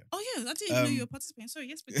question. Yeah. Oh yeah, I didn't even know you were participating. Sorry,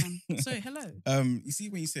 yes, big man. Sorry, hello. You see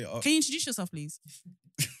when you say, Can you introduce yourself, please?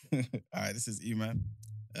 all right, this is Emman.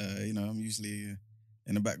 I'm usually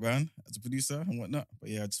in the background as a producer and whatnot. But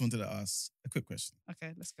yeah, I just wanted to ask a quick question.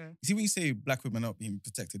 Okay, let's go. You see when you say black women are being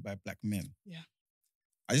protected by black men. Yeah.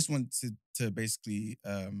 I just wanted to basically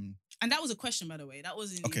And that was a question, by the way. That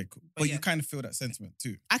wasn't okay, cool. But But yeah. you kind of feel that sentiment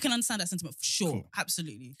too. I can understand that sentiment for sure. Cool.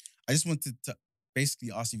 Absolutely. I just wanted to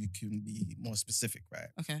basically ask if you can be more specific, right?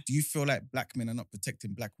 Okay. Do you feel like black men are not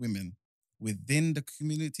protecting black women within the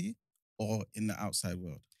community or in the outside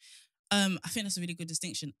world? I think that's a really good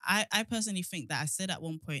distinction. I personally think that I said at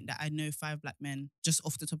one point that I know 5 black men just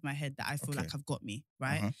off the top of my head that I feel Okay. like have got me,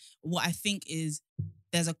 right? Uh-huh. What I think is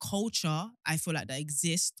there's a culture I feel like that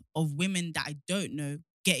exists of women that I don't know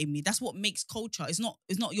getting me. That's what makes culture. It's not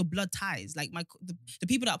your blood ties. Like the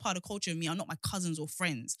people that are part of the culture of me are not my cousins or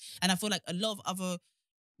friends. And I feel like a lot of other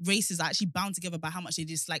races are actually bound together by how much they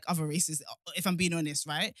dislike other races, if I'm being honest,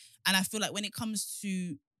 right? And I feel like when it comes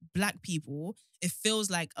to black people, it feels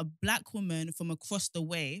like a black woman from across the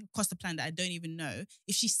planet that I don't even know,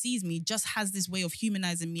 if she sees me, just has this way of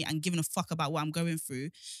humanizing me and giving a fuck about what I'm going through.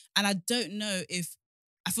 And I don't know if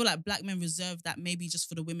I feel like black men reserve that maybe just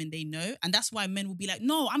for the women they know. And that's why men will be like,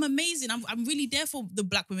 no, I'm amazing. I'm really there for the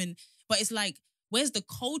black women. But it's like, where's the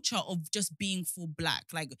culture of just being for black?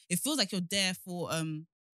 Like, it feels like you're there for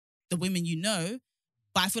the women you know.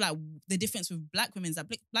 But I feel like the difference with black women is that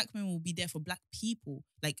black women will be there for black people,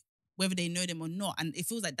 like whether they know them or not. And it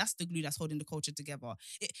feels like that's the glue that's holding the culture together.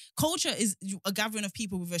 Culture is a gathering of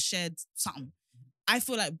people with a shared something. I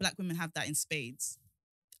feel like black women have that in spades.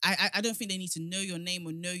 I don't think they need to know your name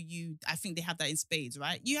or know you. I think they have that in spades,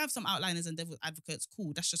 right? You have some outliners and devil advocates,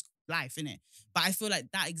 cool. That's just life, innit? But I feel like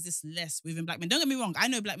that exists less within black men. Don't get me wrong. I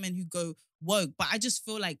know black men who go woke, but I just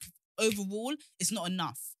feel like overall, it's not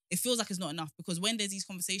enough. It feels like it's not enough because when there's these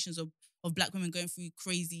conversations of black women going through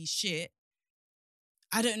crazy shit,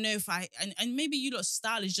 I don't know if and maybe you lot's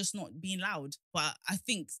style is just not being loud, but I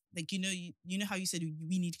think like, you know how you said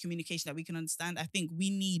we need communication that we can understand. I think we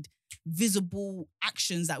need visible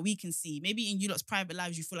actions that we can see. Maybe in you lot's private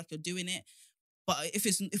lives, you feel like you're doing it, but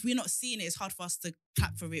if we're not seeing it, it's hard for us to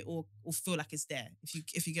clap for it or feel like it's there.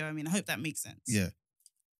 If you get what I mean, I hope that makes sense. Yeah.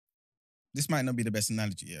 This might not be the best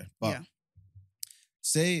analogy, yeah. But Yeah.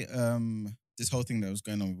 say this whole thing that was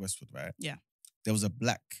going on with Westwood, right? Yeah. There was a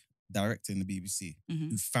black director in the BBC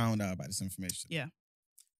Mhm. who found out about this information. Yeah.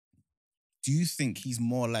 Do you think he's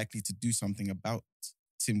more likely to do something about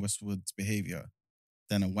Tim Westwood's behavior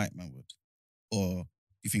than a white man would? Or do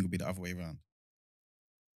you think it'll be the other way around?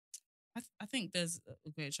 I think there's a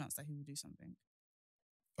great chance that he will do something.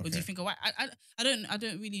 Or do Okay. you think a white? I don't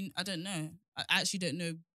know. I actually don't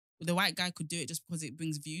know. The white guy could do it just because it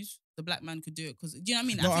brings views. The black man could do it because, do you know what I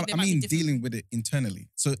mean? No, think there I might be mean different- dealing with it internally.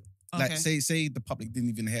 So, like, Okay. say the public didn't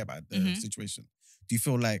even hear about the Mhm. situation. Do you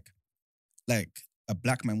feel like a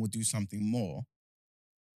black man would do something more,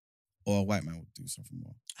 or a white man would do something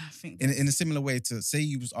more? I think In a similar way to say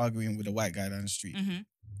you was arguing with a white guy down the street, Mhm.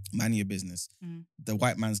 minding your business. Mhm. The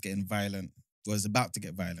white man's getting violent, was about to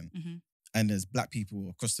get violent, Mhm. and there's black people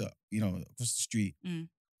across the street. Mm.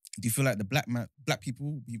 do you feel like the black men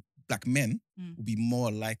Mm. will be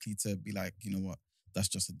more likely to be like, you know what, that's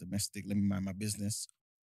just a domestic, let me mind my business?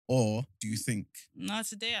 Or do you think... No,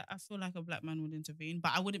 today I feel like a black man would intervene,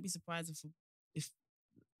 but I wouldn't be surprised if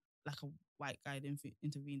like a white guy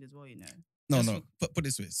intervened as well, you know. No, Just no. Put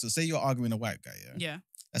this way. So say you're arguing a white guy, yeah? Yeah.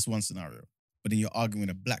 That's one scenario. But then you're arguing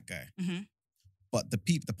a black guy. Mm-hmm. But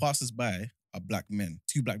the passers-by are black men,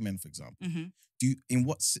 2 black men, for example. Mm-hmm. In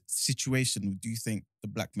what situation do you think the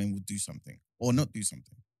black men would do something or not do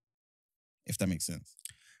something? If that makes sense.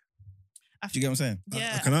 Do you get what I'm saying?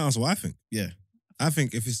 Yeah. Can I answer what I think? Yeah. I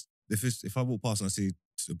think if I walk past and I see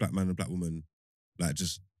a black man and a black woman like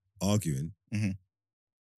just arguing, Mhm.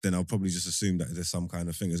 then I'll probably just assume that there's some kind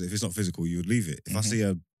of thing. If it's not physical, you would leave it. If I see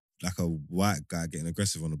a white guy getting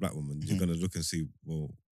aggressive on a black woman, you're gonna look and see,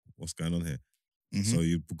 well, what's going on here? Mhm. So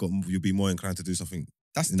you'll be more inclined to do something.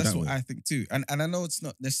 That's that what way. I think too. And I know it's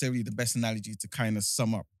not necessarily the best analogy to kind of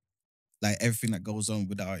sum up like everything that goes on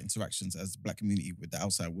with our interactions as the black community with the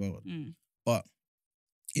outside world. Mm. But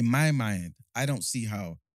in my mind, I don't see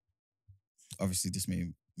how, obviously this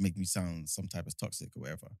may make me sound some type of toxic or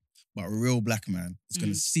whatever, but a real black man is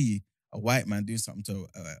going to see a white man doing something to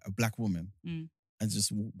a black woman and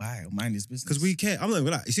just walk by or mind his business. Because we care. I'm not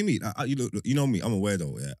gonna lie. You see me, look, you know me, I'm a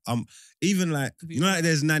weirdo, yeah. Even like, you know, like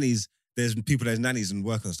there's nannies, there's nannies and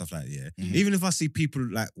work and stuff like that, yeah. Mhm. Even if I see people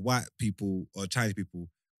like white people or Chinese people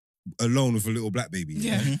alone with a little black baby,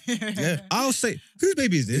 Yeah. Yeah. I'll say, whose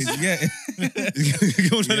baby is this? Yeah. You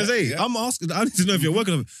know what I'm trying to say? Yeah. I'm asking, I need to know if you're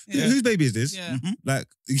working on Yeah. whose baby is this? Yeah. Like,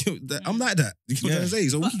 I'm like that. You know what I'm trying to say?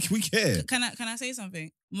 So we care. Can I say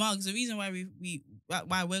something, Mark? The reason why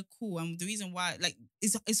why we're cool and the reason why like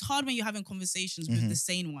it's hard when you're having conversations with the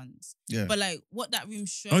sane ones. Yeah. But like what that room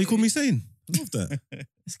showed. Oh, you call me sane? I love that.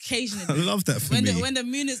 Occasionally. I love that for when me. when the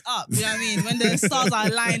moon is up, you know what I mean? When the stars are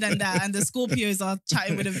aligned and that, and the Scorpios are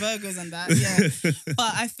chatting with the Virgos and that, yeah.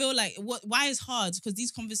 But I feel like why it's hard because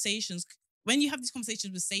these conversations, when you have these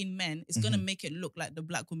conversations with sane men, it's gonna make it look like the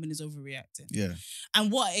black woman is overreacting. Yeah.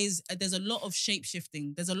 And there's a lot of shape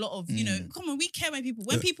shifting. There's a lot of, you know, come on, we care when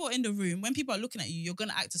people are in the room, when people are looking at you, you're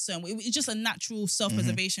gonna act a certain way. It's just a natural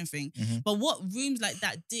self-preservation thing. But what rooms like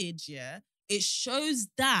that did, yeah, it shows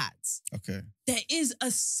that there is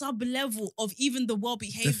a sub-level of even the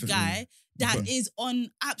well-behaved guy that is on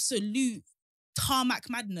absolute tarmac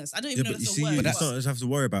madness. I don't even know but that's you a see, word. that's not just have to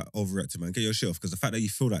worry about overreacting, man. Get your shit off because the fact that you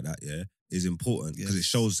feel like that, yeah, is important because it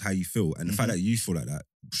shows how you feel, and the fact that you feel like that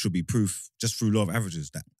should be proof just through law of averages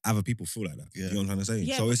that other people feel like that. Yeah. You know what I'm trying to say?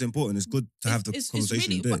 Yeah, so it's important. It's good to have the conversation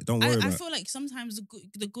really, and do it. Don't worry I about. feel like sometimes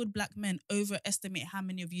the good black men overestimate how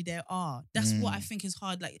many of you there are. That's what I think is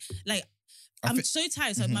hard. Like I'm so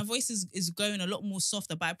tired. So my voice is going a lot more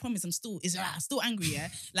softer, but I promise I'm still angry. Yeah,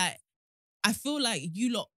 like I feel like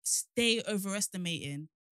you lot stay overestimating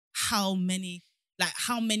how many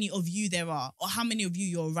of you there are or how many of you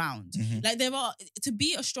you're around. Like there are, to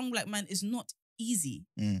be a strong black man is not easy.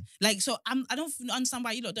 Like, so I don't understand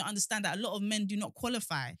why you lot don't understand that a lot of men do not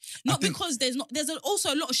qualify. Because there's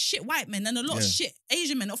also a lot of shit white men and a lot of shit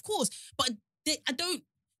Asian men, of course, but I don't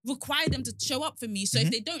require them to show up for me. So if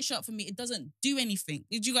they don't show up for me, it doesn't do anything.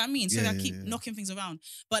 Do you know what I mean? So I keep knocking things around.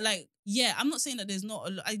 But like, yeah, I'm not saying that there's not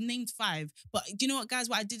I named 5, but do you know what, guys?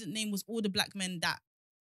 What I didn't name was all the black men that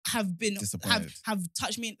have been have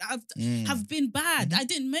touched me, have been bad. I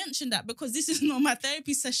didn't mention that because this is not my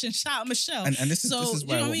therapy session. Shout out Michelle. And this is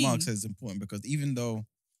why what Mark mean? says is important, because even though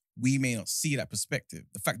we may not see that perspective,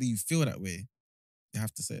 the fact that you feel that way, you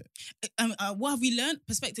have to say it. What have we learned?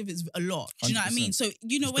 Perspective is a lot. Do you know what I mean? So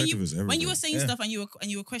you know when you were saying stuff and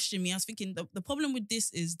you were questioning me, I was thinking the problem with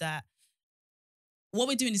this is that what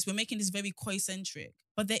we're doing is we're making this very koi-centric,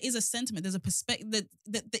 but there is a sentiment, there's a perspective.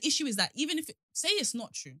 The issue is that even if say it's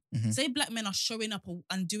not true, say black men are showing up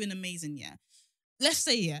and doing amazing, yeah. Let's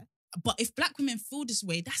say yeah. But if black women feel this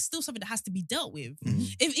way, that's still something that has to be dealt with.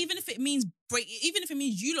 Even if it means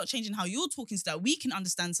you lot changing how you're talking so that we can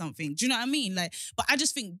understand something. Do you know what I mean? Like, but I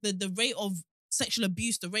just think the rate of sexual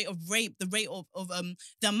abuse, the rate of rape, the rate of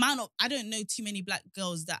the amount of, I don't know too many black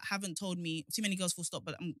girls that haven't told me, too many girls full stop,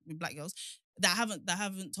 but black girls that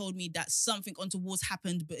haven't told me that something untowards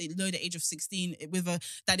happened, but below the age of 16 with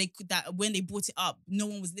that when they brought it up, no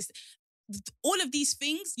one was listening. All of these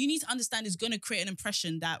things you need to understand is going to create an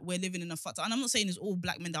impression that we're living in a fucked up. And I'm not saying it's all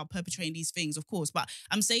black men that are perpetrating these things, of course, but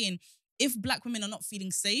I'm saying if black women are not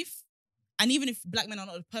feeling safe, and even if black men are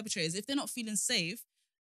not the perpetrators, if they're not feeling safe,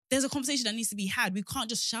 there's a conversation that needs to be had. We can't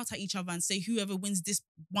just shout at each other and say whoever wins this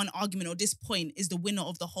one argument or this point is the winner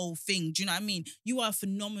of the whole thing. Do you know what I mean? You are a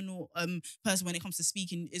phenomenal person when it comes to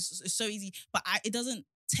speaking. It's so easy, but it doesn't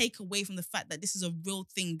take away from the fact that this is a real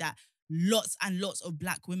thing that lots and lots of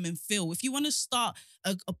black women feel. If you want to start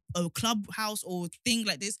a clubhouse or thing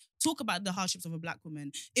like this, talk about the hardships of a black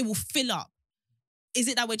woman. It will fill up. Is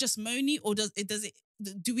it that we're just moany, or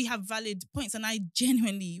do we have valid points? And I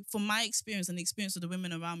genuinely, from my experience and the experience of the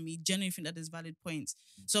women around me, genuinely think that there's valid points.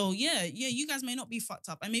 So yeah, you guys may not be fucked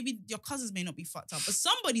up, and maybe your cousins may not be fucked up, but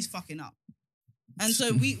somebody's fucking up. And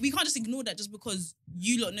so we can't just ignore that just because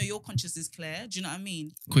you lot know your conscience is clear. Do you know what I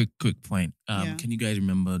mean? Quick point. Yeah. Can you guys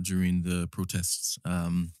remember during the protests,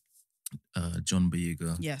 John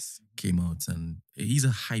Boyega Yes. came out, and he's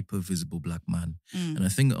a hyper visible black man. Mm. And I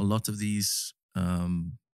think a lot of these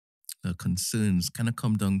concerns kind of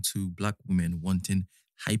come down to black women wanting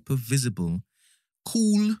hyper visible,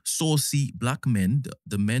 cool, saucy black men,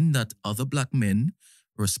 the men that other black men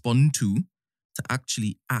respond to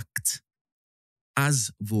actually act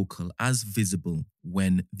as vocal, as visible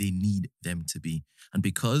when they need them to be. And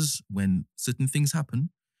because when certain things happen,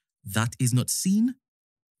 that is not seen,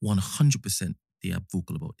 100% they are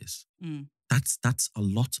vocal about this. Mm. That's a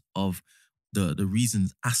lot of the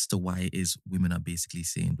reasons as to why it is women are basically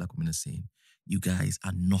saying, black women are saying, you guys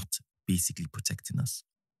are not basically protecting us.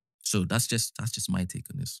 So that's just my take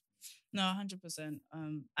on this. No, 100%.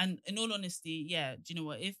 And in all honesty, yeah, do you know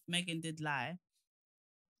what? If Megan did lie,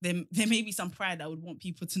 then there may be some pride that would want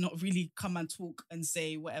people to not really come and talk and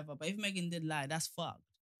say whatever. But if Megan did lie, that's fucked.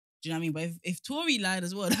 Do you know what I mean? But if Tory lied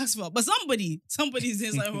as well, that's fucked. But somebody's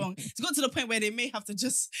doing something wrong. It's got to the point where they may have to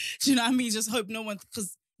just, do you know what I mean? Just hope no one,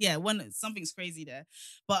 because yeah, something's crazy there.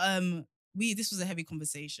 But this was a heavy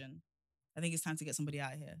conversation. I think it's time to get somebody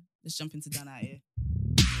out of here. Let's jump into Dan Out Ere.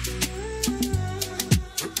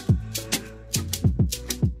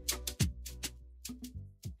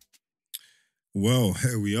 Well,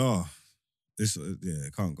 here we are. This,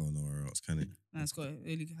 it can't go nowhere else, can it? No, it's got, it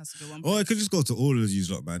really has to go one Or place. it could just go to all of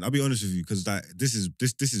you lot, man. I'll be honest with you, because like this is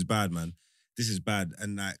bad, man. This is bad,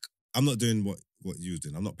 and like I'm not doing what you was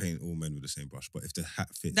doing. I'm not painting all men with the same brush. But if the hat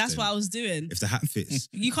fits, That's what I was doing. If the hat fits,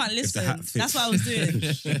 You can't if the listen. hat fits, That's what I was doing.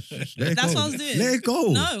 That's what I was doing. Let it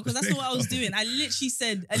go. No, because that's not what I was doing. I literally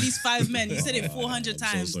said at least 5 men. You said it 400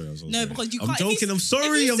 times. I'm so No, sorry. because you I'm can't. joking. I'm If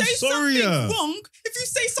sorry. you I'm say sorry. something wrong, if you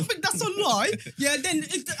say something that's a lie, yeah, then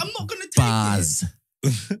I'm not gonna take Bars. it.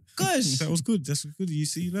 Gosh. That was good. That's good. You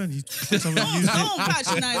see, you learn. You Don't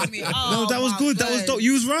patronize me. Oh, no, that was my good. That was gosh. dope.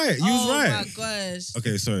 You was right. You was right. Oh my gosh.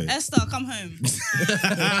 Okay, sorry. Esther, come home.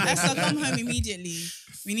 Esther, come home immediately.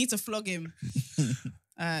 We need to flog him.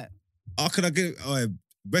 Oh, can I get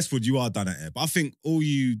Westwood? You are done at it, but I think all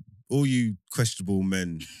you questionable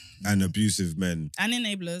men and abusive men And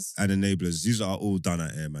enablers. these are all done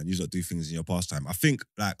at air, man. You lot do things in your pastime. I think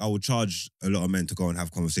like I would charge a lot of men to go and have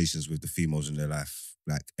conversations with the females in their life,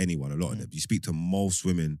 like anyone. A lot of them. You speak to most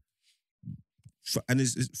women, and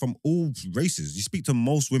it's from all races. You speak to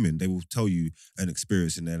most women, they will tell you an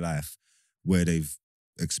experience in their life where they've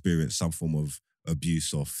experienced some form of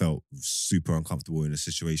abuse or felt super uncomfortable in a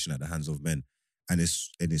situation at the hands of men. And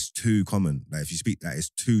it's too common. Like if you speak that, it's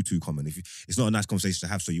too common. It's not a nice conversation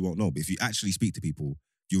to have, so you won't know. But if you actually speak to people,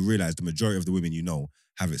 you'll realize the majority of the women you know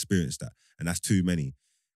have experienced that, and that's too many.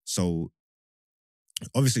 So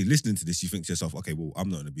obviously, listening to this, you think to yourself, okay, well, I'm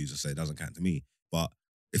not an abuser, so it doesn't count to me. But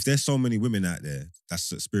if there's so many women out there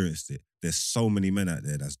that's experienced it, there's so many men out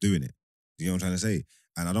there that's doing it. You know what I'm trying to say?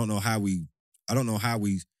 And I don't know how we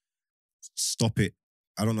stop it.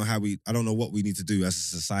 I don't know what we need to do as a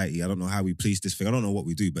society. I don't know how we police this thing. I don't know what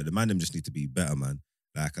we do, but the man them just need to be better, man.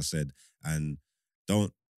 Like I said, and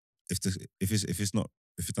don't if it's not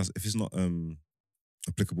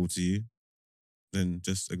applicable to you, then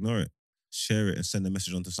just ignore it. Share it and send a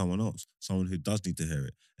message on to someone else, someone who does need to hear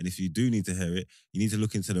it. And if you do need to hear it, you need to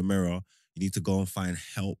look into the mirror. You need to go and find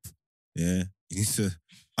help. Yeah, you need to.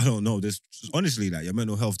 I don't know. There's honestly like your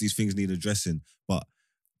mental health. These things need addressing, but.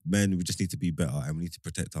 Men, we just need to be better, and we need to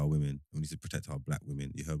protect our women. We need to protect our black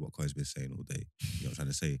women. You heard what Koi's been saying all day. You know what I'm trying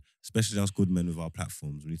to say? Especially us good men with our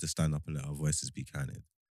platforms, we need to stand up and let our voices be counted.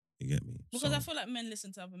 You get me? Because I feel like men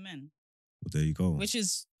listen to other men. Well, there you go. Which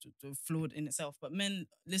is flawed in itself. But men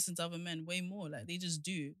listen to other men way more. Like, they just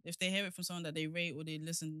do. If they hear it from someone that they rate or they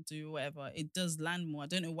listen to or whatever, it does land more. I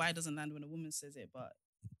don't know why it doesn't land when a woman says it, but...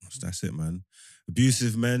 That's it, man.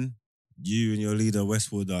 Abusive men, you and your leader,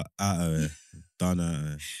 Westwood, are out of it. Done out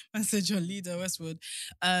of it. I said your leader, Westwood.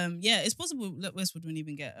 Yeah, it's possible that Westwood wouldn't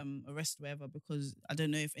even get arrested or whatever, because I don't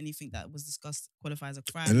know if anything that was discussed qualifies a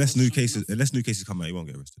crime. Unless new cases come out, he won't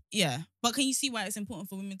get arrested. Yeah, but can you see why it's important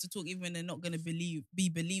for women to talk even when they're not going to be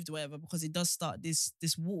believed or whatever? Because it does start this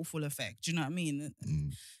waterfall effect. Do you know what I mean?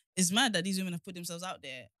 it's mad that these women have put themselves out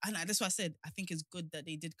there. And that's why I said, I think it's good that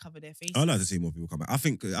they did cover their faces. I'd like to see more people come out. I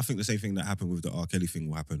think the same thing that happened with the R. Kelly thing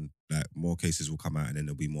will happen. Like more cases will come out and then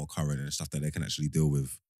there'll be more current and stuff that they can actually deal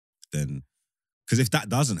with. Then, because if that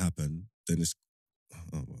doesn't happen, then it's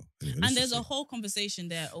Anyway, and there's a whole conversation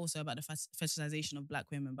there also about the fetishization of black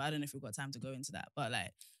women, but I don't know if we've got time to go into that. But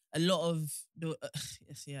like a lot of the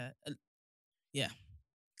yeah.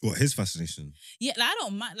 What, his fascination? Yeah, like I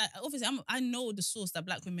don't mind. Like obviously, I know the source that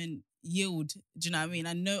black women yield. Do you know what I mean?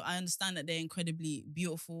 I understand that they're incredibly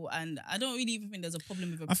beautiful, and I don't really even think there's a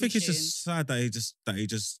problem with appreciating. I think it's just sad that he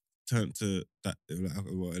just turned to that.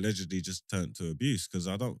 Well, allegedly just turned to abuse. Because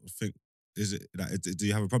I don't think do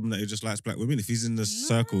you have a problem that he just likes black women? If he's in the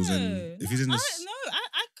circles and if he's in the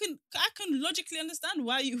I can logically understand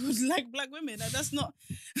why you would like black women. Like, that's not.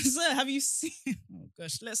 Sir, have you seen? Oh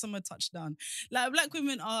gosh, let someone touch down. Like black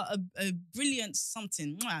women are a brilliant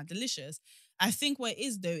something, delicious. I think what it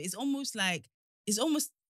is though, it's almost. Like,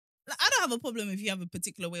 I don't have a problem if you have a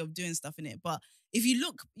particular way of doing stuff in it, but if you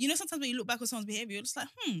look, sometimes when you look back on someone's behavior, you're just like,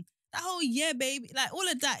 that whole baby, like all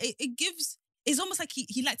of that, it gives. It's almost like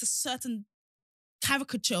he liked a certain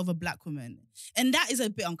caricature of a black woman, and that is a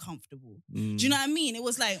bit uncomfortable. Do you know what I mean? It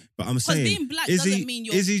was like, but I'm saying, being black doesn't mean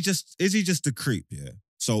you're. Is he just a creep? Yeah.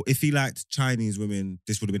 So if he liked Chinese women,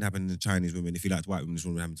 this would have been happening to Chinese women. If he liked white women, this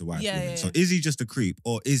would have happened to white women. Yeah. So is he just a creep,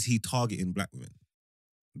 or is he targeting black women?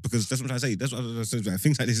 Because that's what I'm trying to say. That's what I'm saying. Like,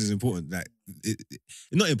 things like this is important. Like, it's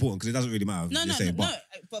not important because it doesn't really matter. No.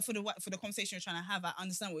 But for the conversation you're trying to have, I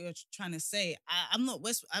understand what you're trying to say. I'm not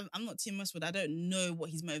Team Westwood. I don't know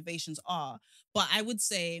what his motivations are, but I would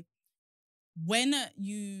say when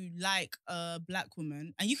you like a black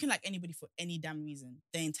woman, and you can like anybody for any damn reason,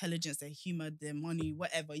 their intelligence, their humor, their money,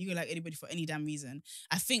 whatever, you can like anybody for any damn reason.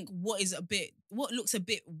 I think what looks a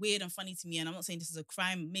bit weird and funny to me, and I'm not saying this is a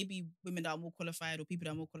crime, maybe women that are more qualified or people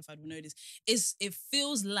that are more qualified will know this, is it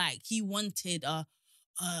feels like he wanted a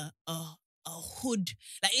hood.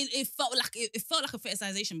 Like it felt like a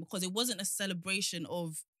fetishization, because it wasn't a celebration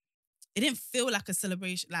of. It didn't feel like a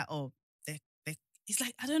celebration. Like it's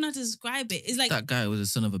like, I don't know how to describe it. It's like that guy was a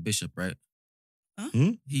son of a bishop, right? Huh?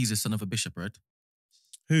 He's a son of a bishop, right?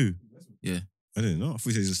 Who? Yeah. I didn't know. I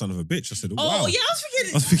thought he was the son of a bitch. I said, wow. Oh yeah,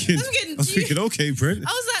 I was thinking. Okay, Brent.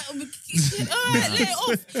 I was like, all right, let it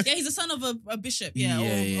off. Yeah, he's the son of a bishop, or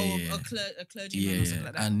a clergyman or something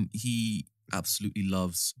like that. And he absolutely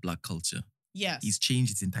loves black culture. Yes. He's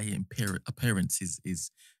changed his entire appearance,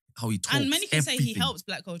 his how he talks. And many can say he everything. helps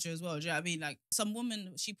black culture as well. Do you know what I mean? Like, some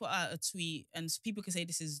woman, she put out a tweet, and people can say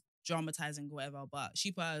this is dramatizing or whatever, but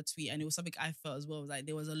she put out a tweet, and it was something I felt as well. It was like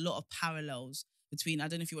there was a lot of parallels between, I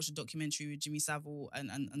don't know if you watched a documentary with Jimmy Savile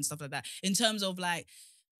and stuff like that, in terms of like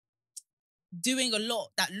doing a lot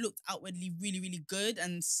that looked outwardly really, really good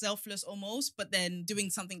and selfless almost, but then doing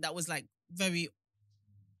something that was like very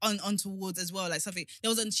untoward as well. Like something, there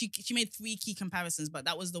was she made 3 key comparisons, but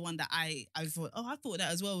that was the one that I thought, I thought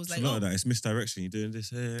that as well. It was like, a lot of that, it's misdirection. You're doing this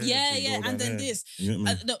here. Yeah, and then this. You know what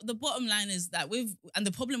I mean? The bottom line is that and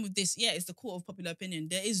the problem with this, it's the court of popular opinion.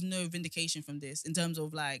 There is no vindication from this in terms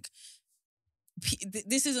of like,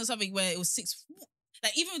 this isn't something where it was 6.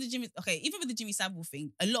 Like even with the Jimmy Savile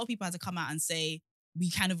thing, a lot of people had to come out and say, we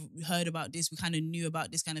kind of heard about this, we kind of knew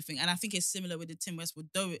about this kind of thing. And I think it's similar with the Tim Westwood,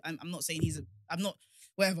 though I'm not saying I'm not,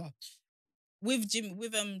 whatever. With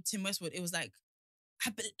Tim Westwood, it was like,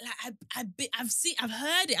 I've heard it, I've seen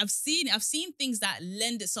it, I've seen things that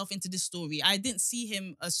lend itself into this story. I didn't see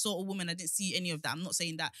him assault a woman, I didn't see any of that. I'm not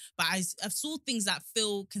saying that, but I saw things that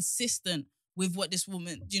feel consistent with what this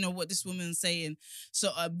woman, what this woman's saying. So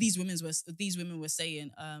these women were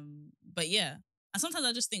saying. But yeah. And sometimes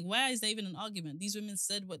I just think, why is there even an argument? These women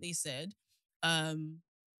said what they said. And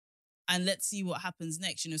let's see what happens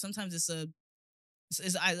next. Sometimes it's a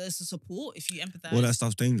support if you empathize. Well, that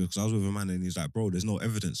stuff's dangerous, because I was with a man and he's like, bro, there's no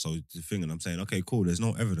evidence. So the thing, and I'm saying, okay, cool, there's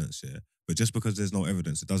no evidence, yeah. But just because there's no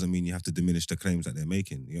evidence, it doesn't mean you have to diminish the claims that they're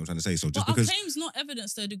making. You know what I'm trying to say? So just but because are claims not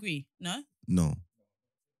evidence to a degree, no? No.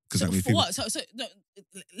 So for what? So no,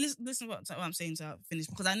 listen to what I'm saying to finish,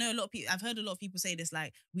 because I know a lot of people. I've heard a lot of people say this,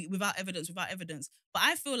 like, without evidence. But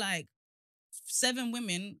I feel like 7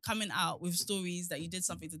 women coming out with stories that you did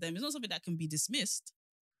something to them is not something that can be dismissed.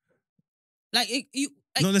 Like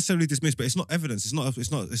not necessarily dismissed, but it's not evidence. It's not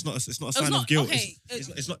a sign of guilt. Okay,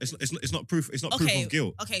 it's not proof. It's not proof of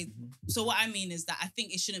guilt. Okay, so what I mean is that I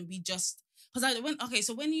think it shouldn't be just because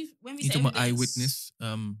So when we you say talking about evidence, eyewitness?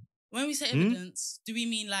 When we say evidence, do we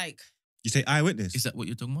mean like? You say eyewitness? Is that what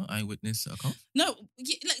you're talking about? Eyewitness account? No,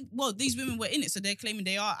 these women were in it, so they're claiming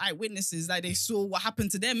they are eyewitnesses, like they saw what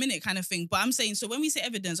happened to them in it, kind of thing. But I'm saying, so when we say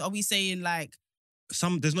evidence, are we saying like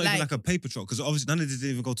there's not even like a paper trail because obviously none of this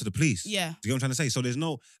didn't even go to the police. Yeah. Do you get what I'm trying to say? So there's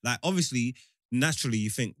no, like, obviously, naturally, you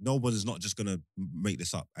think nobody's not just gonna make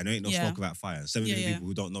this up. And there ain't no smoke without fire. 7 million people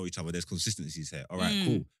who don't know each other. There's consistencies here. All right,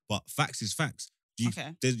 cool. But facts is facts. People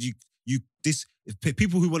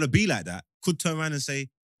who want to be like that could turn around and say,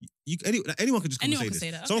 anyone could just come and say this.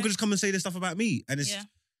 Say that. Someone could just come and say this stuff about me, and it's.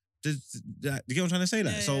 You get what I'm trying to say?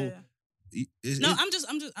 Like, so.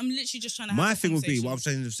 I'm literally just trying to. My thing would be what I'm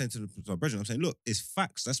saying to my brethren. I'm saying, look, it's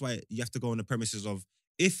facts. That's why you have to go on the premises of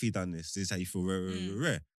if he done this is how you feel.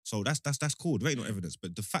 Rare. So that's cool. There ain't no evidence,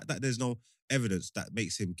 but the fact that there's no evidence that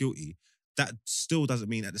makes him guilty, that still doesn't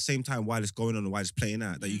mean at the same time while it's going on and while it's playing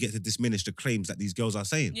out that you get to diminish the claims that these girls are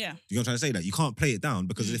saying. Yeah, you know what I'm trying to say? That you can't play it down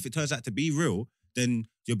because if it turns out to be real, then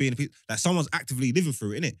you're being like someone's actively living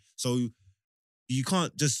through it, innit? So you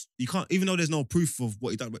can't even though there's no proof of what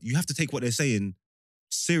he done, but you have to take what they're saying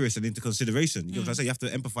serious and into consideration. You know what I'm saying? You have to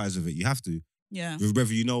empathize with it. You have to. Yeah.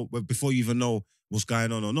 Whether you know, before you even know what's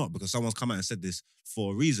going on or not, because someone's come out and said this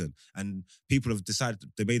for a reason, and people have decided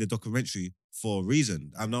they made a documentary for a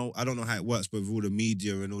reason. I don't know how it works, but with all the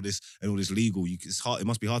media and all this legal, it's hard. It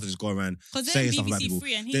must be hard to just go around saying stuff about people.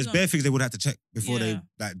 There's bare things they would have to check before they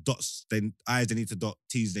like dots. Then I's they need to dot,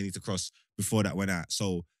 T's they need to cross before that went out.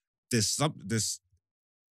 So there's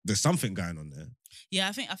something going on there. Yeah,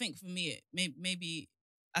 I think for me, maybe.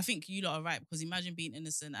 I think you lot are right because imagine being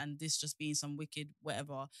innocent and this just being some wicked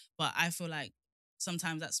whatever. But I feel like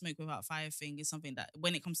sometimes that smoke without fire thing is something that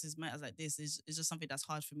when it comes to matters like this, is just something that's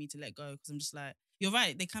hard for me to let go because I'm just like, you're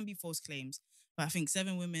right, they can be false claims. But I think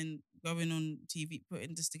 7 women going on TV,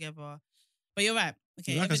 putting this together. But you're right.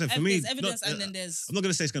 Okay, like I said, for me, there's evidence and then there's... I'm not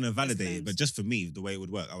going to say it's going to validate it, but just for me, the way it would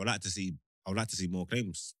work, I would like to see more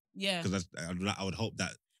claims. Yeah. Because I would hope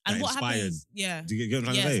that and what happens? Yeah. Do you get what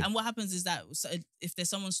I'm trying to say? And what happens is that if there's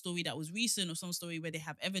someone's story that was recent or some story where they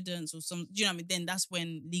have evidence or some, do you know what I mean? Then that's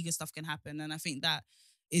when legal stuff can happen, and I think that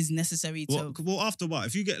is necessary to. Well, after what?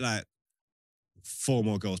 If you get like 4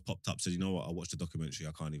 more girls popped up, said, you know what? I watched the documentary.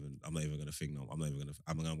 I'm not even gonna think. No, I'm gonna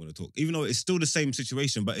talk. Even though it's still the same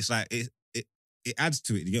situation, but it's like it adds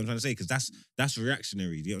to it. You get what I'm trying to say? Because that's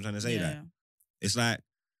reactionary. You get what I'm trying to say? Yeah. Like it's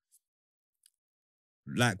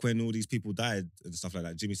like when all these people died and stuff like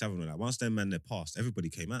that, Jimmy Savile and all that, once them men they're passed, everybody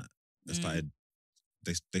came out. They started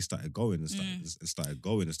started going and started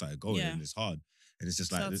going and it's hard. And it's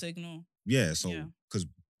just like hard to ignore. Yeah, so because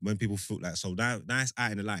when people feel like so now it's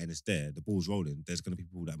out in the light and it's there, the ball's rolling, there's gonna be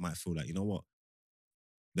people that might feel like, you know what?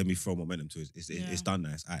 Let me throw momentum to it. It's done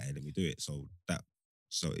now, it's out here, let me do it. So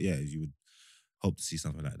yeah, you would hope to see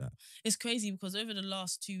something like that. It's crazy because over the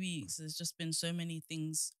last 2 weeks, there's just been so many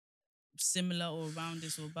things similar or around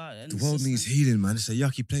this or about it. And the world needs healing, man. It's a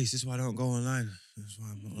yucky place. This is why I don't go online. That's why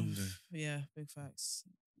I'm not on there. Yeah, big facts.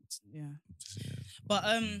 Yeah. But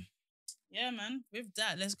yeah, man. With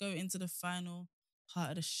that, let's go into the final part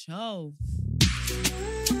of the show.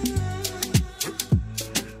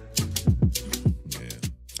 Yeah.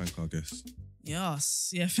 Thank our guests. Yes.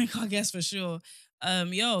 Yeah, thank our guests for sure.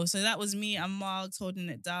 So that was me and Marks holding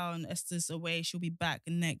it down. Esther's away. She'll be back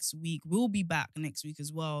next week. We'll be back next week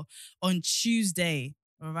as well on Tuesday.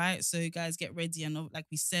 All right. So guys, get ready. And like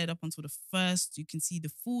we said, up until the 1st, you can see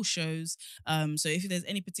the full shows. So if there's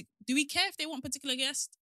any particular, do we care if they want particular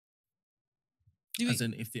guests? As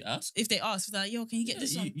in, if they ask? If they ask, they're like, yo, can you get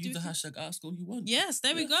this on? Use the hashtag ask all you want. Yes,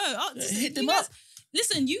 there we go. Oh, hit them up.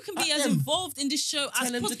 Listen, you can be as involved in this show as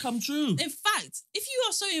Tell them to come true. In fact, if you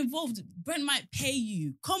are so involved, Brent might pay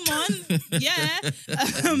you. Come on. Yeah.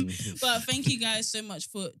 But thank you guys so much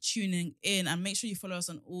for tuning in, and make sure you follow us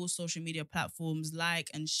on all social media platforms, like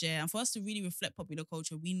and share. And for us to really reflect popular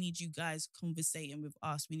culture, we need you guys conversating with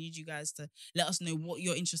us. We need you guys to let us know what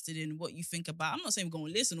you're interested in, what you think about. I'm not saying we're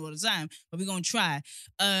going to listen all the time, but we're going to try.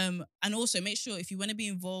 And also make sure if you want to be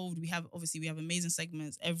involved, we have amazing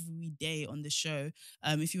segments every day on the show.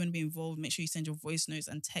 If you want to be involved, make sure you send your voice notes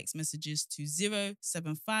and text messages to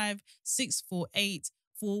 075 648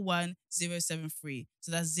 41073.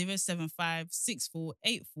 So that's 075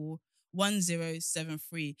 6484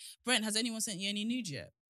 1073. Brent, has anyone sent you any nudes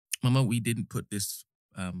yet? Mama, we didn't put this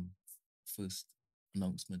first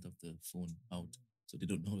announcement of the phone out, so they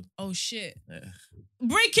don't know. Oh shit. Yeah.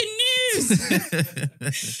 Breaking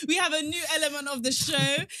news! We have a new element of the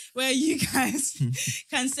show where you guys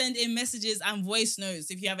can send in messages and voice notes.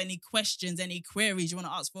 If you have any questions, any queries, you want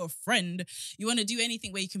to ask for a friend, you want to do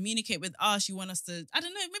anything where you communicate with us, you want us to, I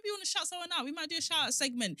don't know, maybe you want to shout someone out. We might do a shout out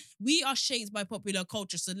segment. We are shaped by popular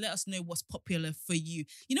culture, so let us know what's popular for you.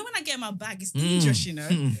 You know, when I get in my bag, it's dangerous, you know?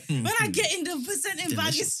 When I get in the presenting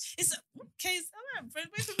bag, it's okay, it's all right, friend.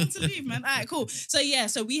 Wait for me to leave, man. All right, cool. So yeah,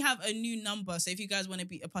 so we have a new number. So if you guys want to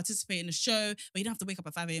be a participant participate in the show, but you don't have to wake up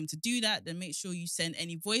at 5 a.m. to do that, then make sure you send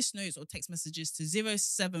any voice notes or text messages to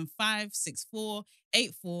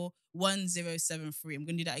 07564841073. I'm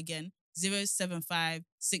going to do that again.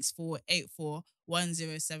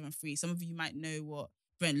 07564841073. Some of you might know what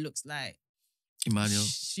Brent looks like. Emmanuel.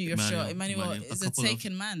 Shoot your shot. Emmanuel is a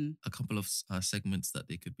taken man. A couple of segments that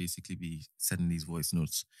they could basically be sending these voice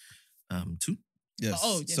notes to. Yes.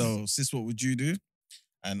 Oh, yes. So, sis, what would you do?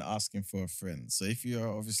 And asking for a friend. So if you're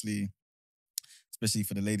obviously, especially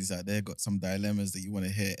for the ladies out there, got some dilemmas that you want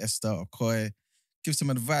to hear Esther or Koi give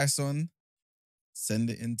some advice on,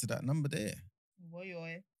 send it into that number there.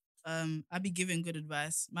 I be giving good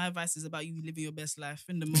advice. My advice is about you living your best life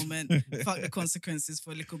in the moment. Fuck the consequences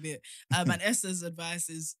for a little bit. And Esther's advice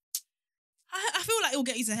is, I feel like it will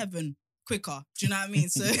get you to heaven quicker. Do you know what I mean?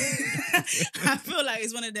 So I feel like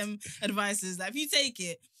it's one of them advices. Like if you take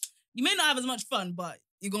it, you may not have as much fun, but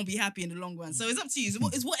you're gonna be happy in the long run. So it's up to you.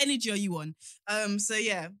 It's what energy are you on? So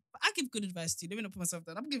yeah, but I give good advice too. Let me not put myself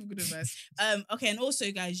down. I'm giving good advice. Okay, and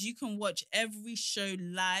also guys, you can watch every show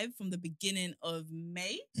live from the beginning of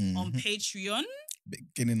May on Patreon.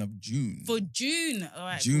 Beginning of June. For June. All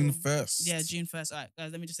right. June cool. 1st. Yeah, June 1st. All right,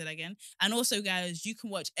 guys, let me just say that again. And also, guys, you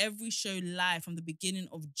can watch every show live from the beginning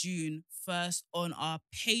of June 1st on our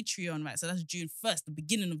Patreon, right? So that's June 1st, the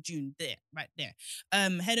beginning of June, there, right there.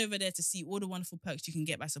 Head over there to see all the wonderful perks you can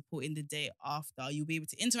get by supporting the day after. You'll be able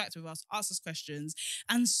to interact with us, ask us questions,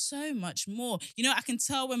 and so much more. You know, I can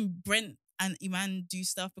tell when Brent and Emman do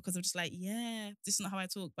stuff because I'm just like, yeah, this is not how I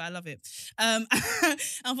talk, but I love it. And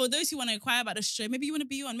for those who want to inquire about the show, maybe you want to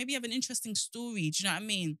be on, maybe you have an interesting story, do you know what I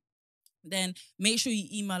mean? Then make sure you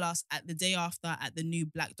email us at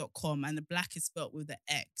thedayafter@thenewblack.com, and the black is spelled with the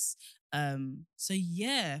X. So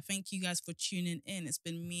yeah, thank you guys for tuning in. It's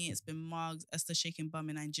been me, it's been Margs, Esther shaking bum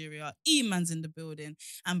in Nigeria, E-Man's in the building,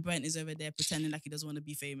 and Brent is over there pretending like he doesn't want to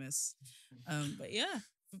be famous. But yeah,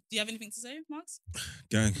 do you have anything to say, Margs?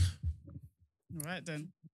 Gang. All right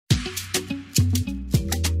then.